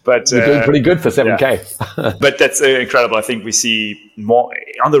pretty good for 7K. Yeah. But that's incredible. I think we see more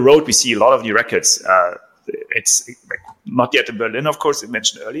on the road. We see a lot of new records. It's not yet in Berlin, of course, you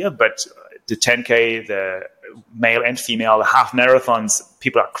mentioned earlier, but the 10K, the male and female, the half marathons,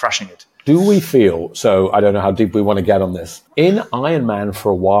 people are crushing it. Do we feel, so I don't know how deep we want to get on this. In Ironman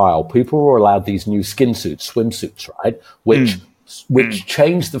for a while, people were allowed these new skin suits, swimsuits, right? Which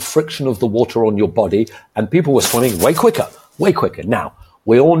changed the friction of the water on your body, and people were swimming way quicker. Now,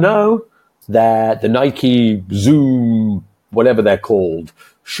 we all know that the Nike Zoom, whatever they're called,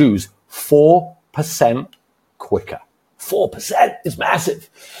 shoes, 4% quicker. 4% is massive.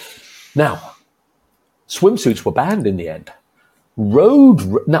 Now, swimsuits were banned in the end.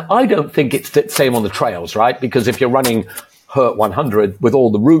 Now, I don't think it's the same on the trails, right? Because if you're running Hurt 100 with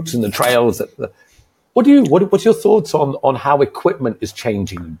all the routes and the trails, what's your thoughts on how equipment is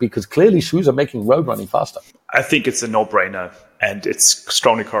changing? Because clearly shoes are making road running faster. I think it's a no-brainer, and it's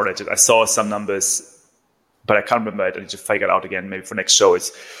strongly correlated. I saw some numbers, but I can't remember it. I need to figure it out again, maybe for next show.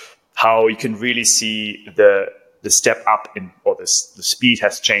 It's how you can really see the step up the speed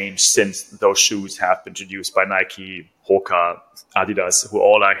has changed since those shoes have been introduced by Nike, Hoka, Adidas, who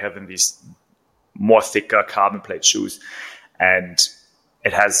all are having these more thicker carbon plate shoes. And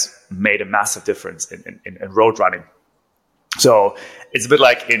it has made a massive difference in road running. So it's a bit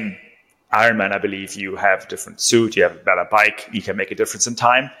like in Ironman, I believe you have a different suit, you have a better bike, you can make a difference in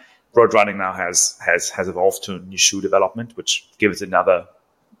time. Road running now has evolved to new shoe development, which gives it another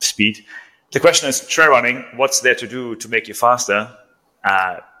speed. The question is, trail running, what's there to do to make you faster?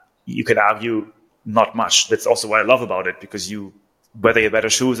 You can argue not much. That's also what I love about it, because whether you have better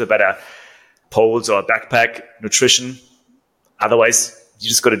shoes or better poles or backpack, nutrition, otherwise you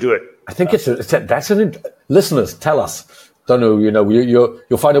just got to do it. I think listeners, tell us. Don't know,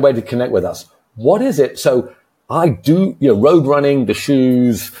 you'll find a way to connect with us. What is it? So I do, road running, the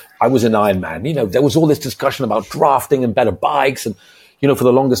shoes. I was an Ironman. There was all this discussion about drafting and better bikes and, for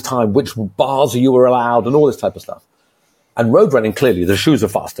the longest time, which bars you were allowed and all this type of stuff. And road running, clearly, the shoes are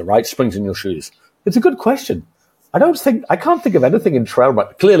faster, right? Springs in your shoes. It's a good question. I can't think of anything in trail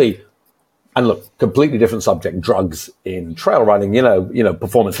running. Clearly, and look, completely different subject, drugs in trail running,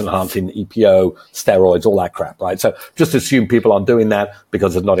 performance enhancing, EPO, steroids, all that crap, right? So just assume people aren't doing that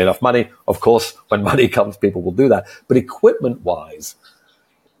because there's not enough money. Of course, when money comes, people will do that. But equipment wise,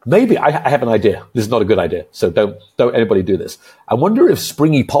 maybe I have an idea. This is not a good idea. So don't anybody do this. I wonder if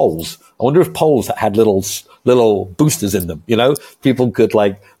springy poles, poles that had little boosters in them, people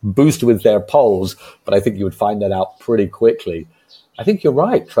could boost with their poles, but I think you would find that out pretty quickly. I think you're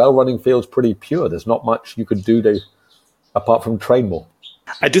right. Trail running feels pretty pure. There's not much you could do apart from train more.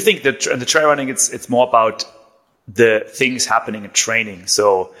 I do think that in the trail running, it's more about the things happening in training.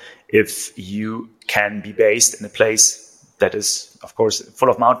 So if you can be based in a place that is, of course, full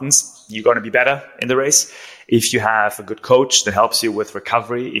of mountains, you're going to be better in the race. If you have a good coach that helps you with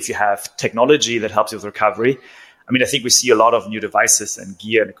recovery, if you have technology that helps you with recovery, I mean, I think we see a lot of new devices and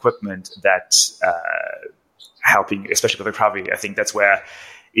gear and equipment that helping, especially with recovery. I think that's where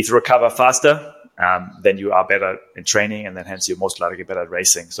if you recover faster, then you are better in training, and then hence you're most likely better at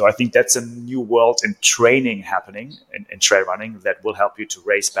racing. So I think that's a new world in training happening in trail running that will help you to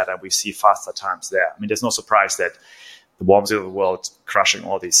race better. We see faster times there. I mean, there's no surprise that the Worms of the world crushing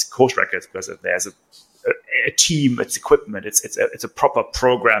all these course records because there's a team, it's equipment, it's a proper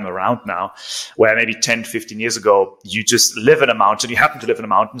program around now, where maybe 10, 15 years ago, you just live in a mountain, you happen to live in a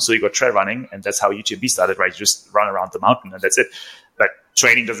mountain, so you go trail running, and that's how UTMB started, right? You just run around the mountain and that's it. But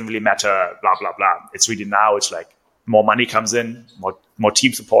training doesn't really matter, blah, blah, blah. It's really now, it's like more money comes in, more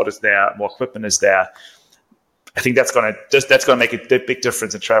team support is there, more equipment is there. I think that's gonna make a big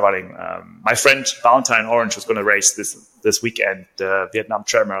difference in trail running. My friend Valentine Orange was going to race this weekend, the Vietnam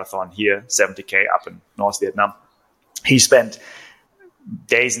Trail Marathon here, 70K up in North Vietnam. He spent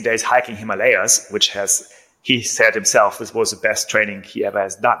days and days hiking Himalayas, he said himself, this was the best training he ever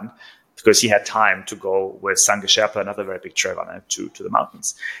has done, because he had time to go with Sange Sherpa, another very big trail runner, to the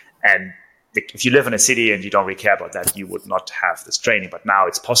mountains. And if you live in a city and you don't really care about that, you would not have this training. But now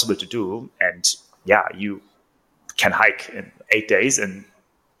it's possible to do, and you can hike in 8 days and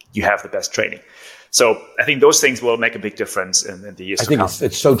you have the best training. So I think those things will make a big difference in the years to come. I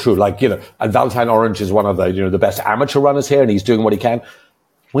think it's so true. Like, and Valentine Orange is one of the best amateur runners here, and he's doing what he can.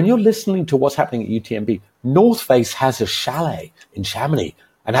 When you're listening to what's happening at UTMB, North Face has a chalet in Chamonix,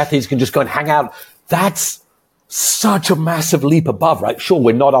 and athletes can just go and hang out. That's such a massive leap above, right? Sure,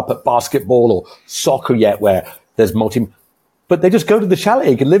 we're not up at basketball or soccer yet where there's but they just go to the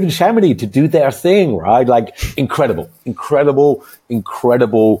chalet and live in Chamonix to do their thing, right? Like incredible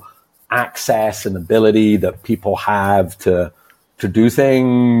access and ability that people have to do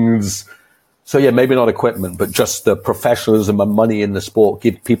things. So yeah, maybe not equipment, but just the professionalism and money in the sport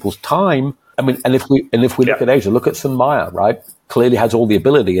give people's time. I mean, and if we look at Asia, look at Sun Maya, right? Clearly has all the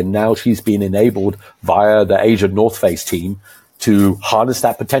ability, and now she's been enabled via the Asia North Face team to harness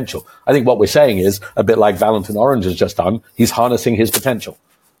that potential. I think what we're saying is a bit like Valentine Orange has just done. He's harnessing his potential.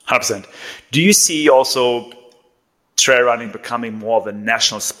 100%. Do you see also trail running becoming more of a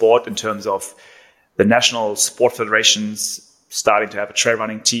national sport in terms of the national sport federations starting to have a trail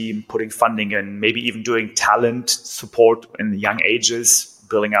running team, putting funding in, maybe even doing talent support in the young ages,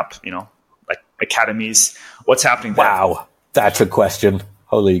 building up, like academies? What's happening there? Wow, that's a question.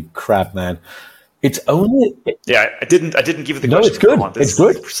 Holy crap, man. It's only... I didn't give it the question. No, it's good. It's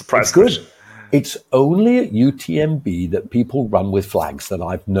good. Surprise it's good. Question. It's only at UTMB that people run with flags that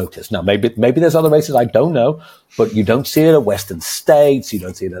I've noticed. Now, maybe there's other races I don't know, but you don't see it at Western States. You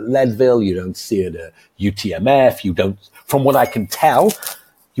don't see it at Leadville. You don't see it at UTMF. From what I can tell,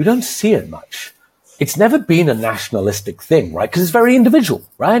 you don't see it much. It's never been a nationalistic thing, right? Because it's very individual,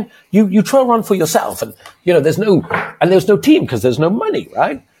 right? You trail run for yourself, and there's no team because there's no money,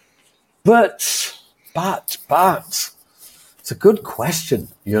 right? But it's a good question.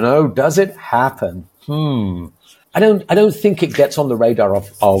 Does it happen? I don't think it gets on the radar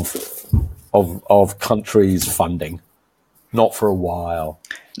of countries' funding. Not for a while.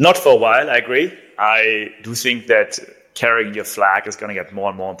 Not for a while. I agree. I do think that carrying your flag is going to get more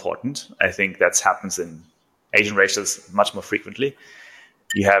and more important. I think that happens in Asian races much more frequently.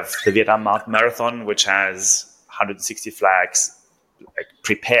 You have the Vietnam Mountain Marathon, which has 160 flags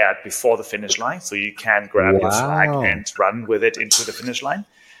prepared before the finish line, so you can grab your flag and run with it into the finish line.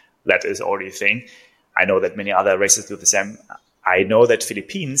 That is already a thing. I know that many other races do the same. I know that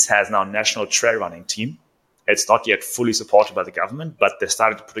Philippines has now a national trail running team. It's not yet fully supported by the government, but they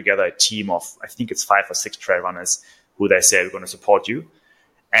started to put together a team of, I think it's 5 or 6 trail runners who they say, we're going to support you.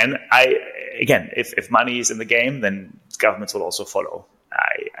 And if money is in the game, then governments will also follow.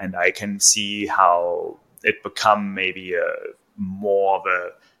 I can see how it become maybe more of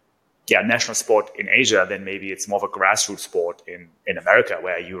a national sport in Asia, then maybe it's more of a grassroots sport in America,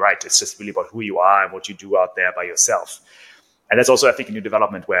 where you're right, it's just really about who you are and what you do out there by yourself. And that's also, I think, a new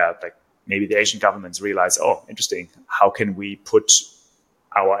development where maybe the Asian governments realize, oh, interesting, how can we put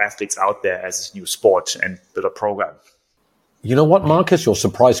our athletes out there as this new sport and build a program? You know what, Marcus? Your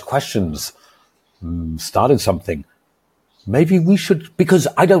surprise questions started something. Maybe we should, because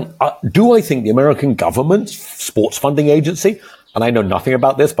I think the American government sports funding agency, and I know nothing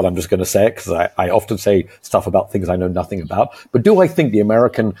about this, but I'm just going to say it because I often say stuff about things I know nothing about. But do I think the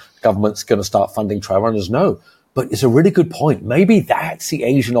American government's going to start funding trail runners? No. But it's a really good point. Maybe that's the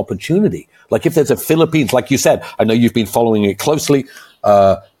Asian opportunity. Like if there's a Philippines, like you said, I know you've been following it closely.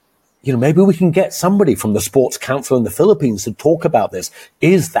 maybe we can get somebody from the Sports Council in the Philippines to talk about this.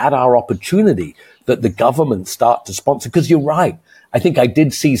 Is that our opportunity that the government start to sponsor? Because you're right. I think I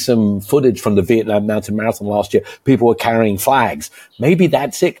did see some footage from the Vietnam Mountain Marathon last year. People were carrying flags. Maybe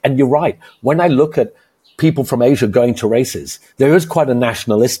that's it. And you're right. When I look at people from Asia going to races, there is quite a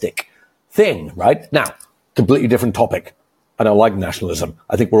nationalistic thing, right? Now, completely different topic. I don't like nationalism.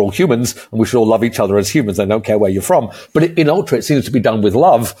 I think we're all humans and we should all love each other as humans. I don't care where you're from. But in ultra, it seems to be done with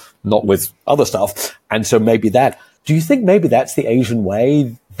love, not with other stuff. And so maybe that. Do you think maybe that's the Asian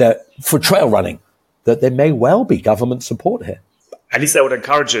way that for trail running, that there may well be government support here? At least I would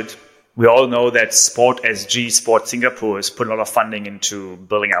encourage it. We all know that Sport SG, Sport Singapore, is putting a lot of funding into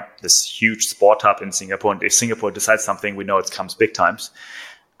building up this huge sport hub in Singapore. And if Singapore decides something, we know it comes big times.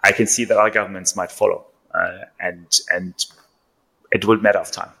 I can see that other governments might follow. And it will matter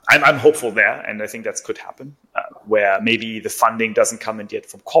of time. I'm hopeful there, and I think that could happen, where maybe the funding doesn't come in yet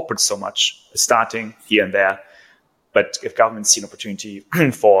from corporates so much, starting here and there. But if governments see an opportunity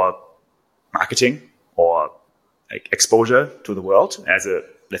for marketing or like exposure to the world as a,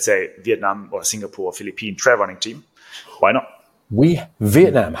 let's say, Vietnam or Singapore or Philippine trail running team, why not?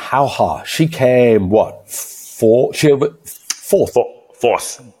 Vietnam, Hao Ha, she came, fourth?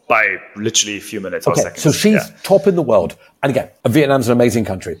 Fourth by literally a few minutes or seconds. So she's top in the world. And again, Vietnam's an amazing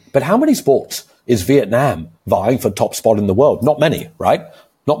country. But how many sports is Vietnam vying for top spot in the world? Not many, right?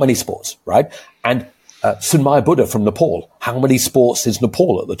 Not many sports, right? And Sunmaya Buddha from Nepal. How many sports is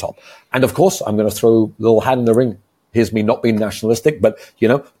Nepal at the top? And of course, I'm going to throw a little hat in the ring. Here's me not being nationalistic, but,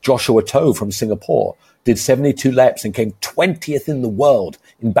 Joshua To from Singapore did 72 laps and came 20th in the world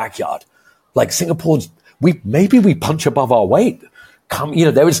in backyard. Like Singapore's, maybe we punch above our weight.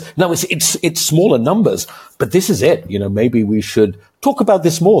 It's smaller numbers, but this is it. Maybe we should talk about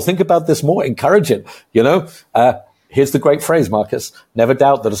this more, think about this more, encourage it. Here's the great phrase, Marcus. Never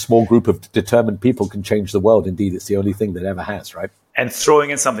doubt that a small group of determined people can change the world. Indeed, it's the only thing that ever has, right? And throwing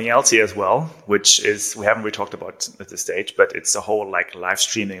in something else here as well, which is, we haven't really talked about at this stage, but it's a whole live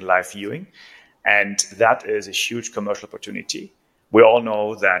streaming, live viewing. And that is a huge commercial opportunity. We all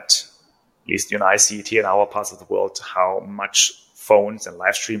know that, at least you and I see it here in our parts of the world, how much phones and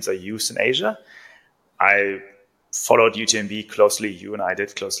live streams are used in Asia. I followed UTMB closely. You and I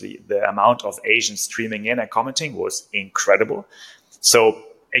did closely. The amount of Asians streaming in and commenting was incredible. So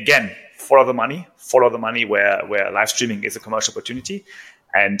again, follow the money where live streaming is a commercial opportunity.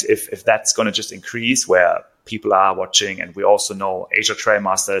 And if that's going to just increase where people are watching, and we also know Asia Trail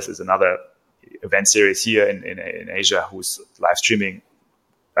Masters is another event series here in Asia who's live streaming.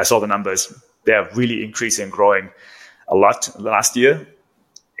 I saw the numbers. They're really increasing and growing a lot last year.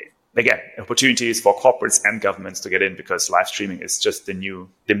 Again, opportunities for corporates and governments to get in, because live streaming is just the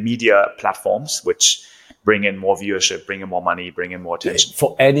media platforms which bring in more viewership, bring in more money, bring in more attention.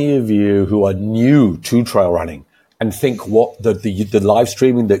 For any of you who are new to trail running and think what the live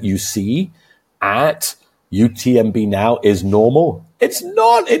streaming that you see at UTMB now is normal, it's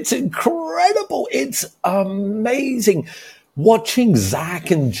not. It's incredible. It's amazing. Watching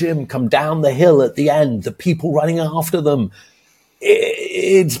Zach and Jim come down the hill at the end, the people running after them.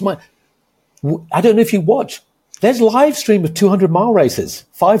 I don't know if you watch. There's live stream of 200-mile races,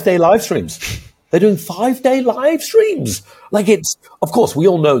 5-day live streams. They're doing 5-day live streams. Of course, we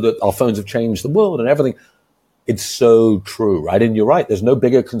all know that our phones have changed the world and everything. It's so true, right? And you're right. There's no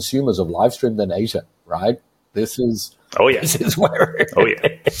bigger consumers of live stream than Asia, right? This is where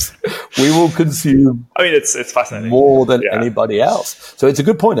it is. We will consume. I mean, it's fascinating. More than anybody else. So it's a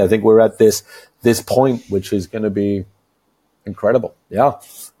good point. I think we're at this point, which is going to be incredible. Yeah.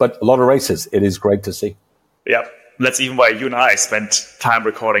 But a lot of races. It is great to see. Yeah. That's even why you and I spent time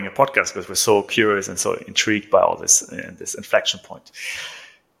recording a podcast, because we're so curious and so intrigued by all this inflection point.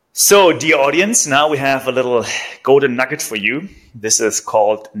 So, dear audience, now we have a little golden nugget for you. This is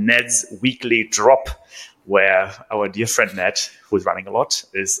called Ned's Weekly Drop, where our dear friend Ned, who's running a lot,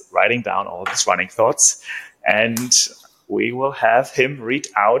 is writing down all his running thoughts. And we will have him read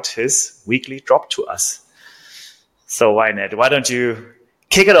out his weekly drop to us. So why, Ned? Why don't you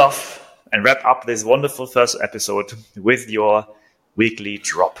kick it off and wrap up this wonderful first episode with your weekly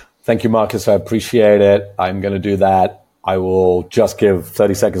drop? Thank you, Marcus. I appreciate it. I'm going to do that. I will just give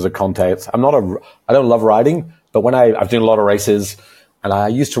 30 seconds of context. I don't love writing, but when I've done a lot of races, and I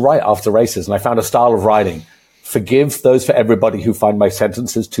used to write after races, and I found a style of writing. Forgive those for everybody who find my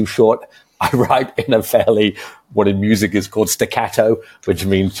sentences too short. I write in a fairly, what in music is called staccato, which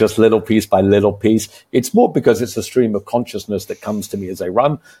means just little piece by little piece. It's more because it's a stream of consciousness that comes to me as I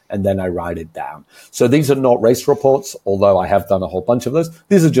run, and then I write it down. So these are not race reports, although I have done a whole bunch of those.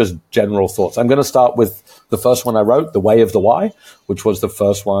 These are just general thoughts. I'm going to start with the first one I wrote, The Way of the Why, which was the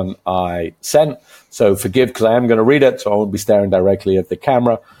first one I sent. So forgive, because I am going to read it, so I won't be staring directly at the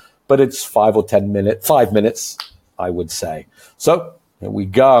camera, but it's 5 minutes, I would say. So here we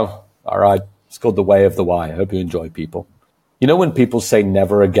go. All right. It's called The Way of the Why. I hope you enjoy, people. You know when people say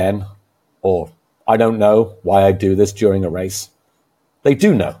never again, or I don't know why I do this during a race? They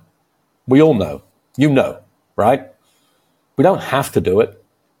do know. We all know. You know, right? We don't have to do it.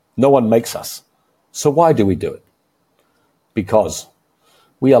 No one makes us. So why do we do it? Because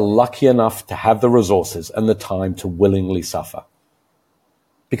we are lucky enough to have the resources and the time to willingly suffer.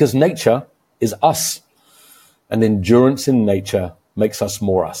 Because nature is us, and endurance in nature makes us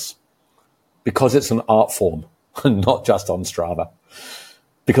more us. Because it's an art form, not just on Strava.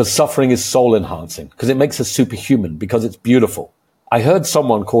 Because suffering is soul enhancing, because it makes us superhuman, because it's beautiful. I heard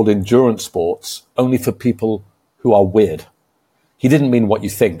someone called endurance sports only for people who are weird. He didn't mean what you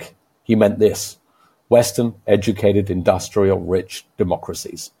think. He meant this: Western, educated, industrial, rich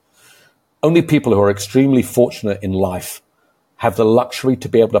democracies. Only people who are extremely fortunate in life have the luxury to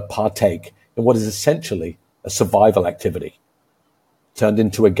be able to partake in what is essentially a survival activity turned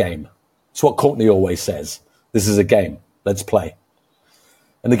into a game. It's what Courtney always says. This is a game. Let's play.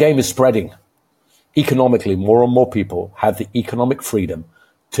 And the game is spreading. Economically, more and more people have the economic freedom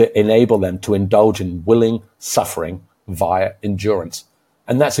to enable them to indulge in willing suffering via endurance.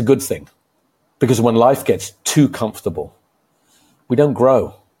 And that's a good thing. Because when life gets too comfortable, we don't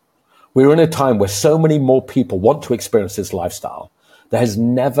grow. We're in a time where so many more people want to experience this lifestyle. There has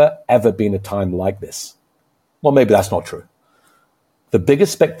never, ever been a time like this. Well, maybe that's not true. The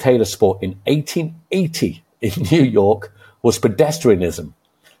biggest spectator sport in 1880 in New York was pedestrianism.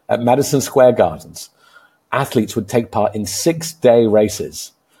 At Madison Square Gardens, athletes would take part in 6-day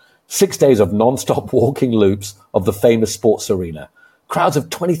races, 6 days of non-stop walking loops of the famous sports arena. Crowds of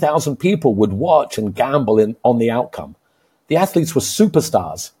 20,000 people would watch and gamble on the outcome. The athletes were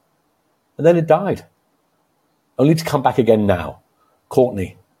superstars. And then it died, only to come back again now.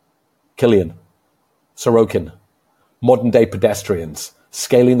 Courtney, Killian, Sorokin, modern-day pedestrians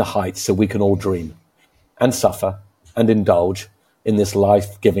scaling the heights so we can all dream and suffer and indulge in this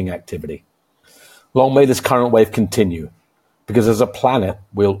life-giving activity. Long may this current wave continue, because as a planet,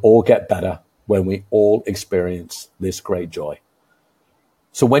 we'll all get better when we all experience this great joy.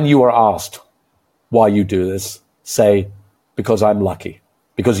 So when you are asked why you do this, say, because I'm lucky,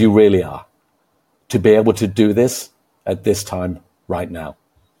 because you really are, to be able to do this at this time right now.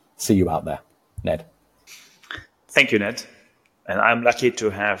 See you out there. Ned. Thank you, Ned. And I'm lucky to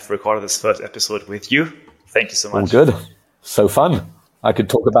have recorded this first episode with you. Thank you so much. All good. So fun. I could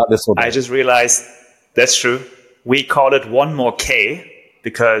talk about this all day. I just realized that's true. We call it One More K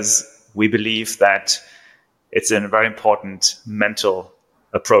because we believe that it's a very important mental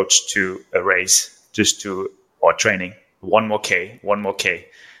approach to a race, or training. One more K.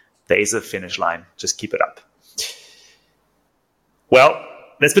 There is a finish line. Just keep it up. Well,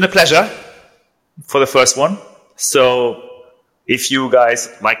 it's been a pleasure for the first one. So if you guys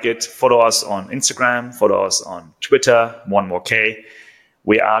like it, follow us on Instagram, follow us on Twitter, One More K.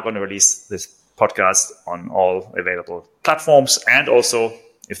 We are going to release this podcast on all available platforms. And also,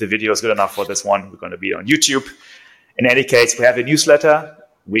 if the video is good enough for this one, we're going to be on YouTube. In any case, we have a newsletter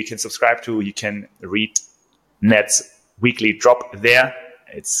we can subscribe to. You can read Ned's weekly drop there.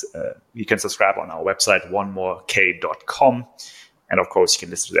 You can subscribe on our website, onemorek.com. And of course, you can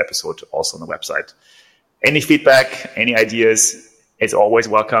listen to the episode also on the website. Any feedback, any ideas, it's always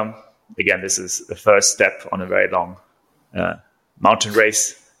welcome. Again, this is the first step on a very long mountain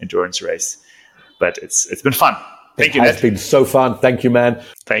race, endurance race. But it's been fun. Thank you, Ned. It's been so fun. Thank you, man.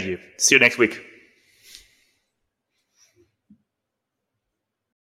 Thank you. See you next week.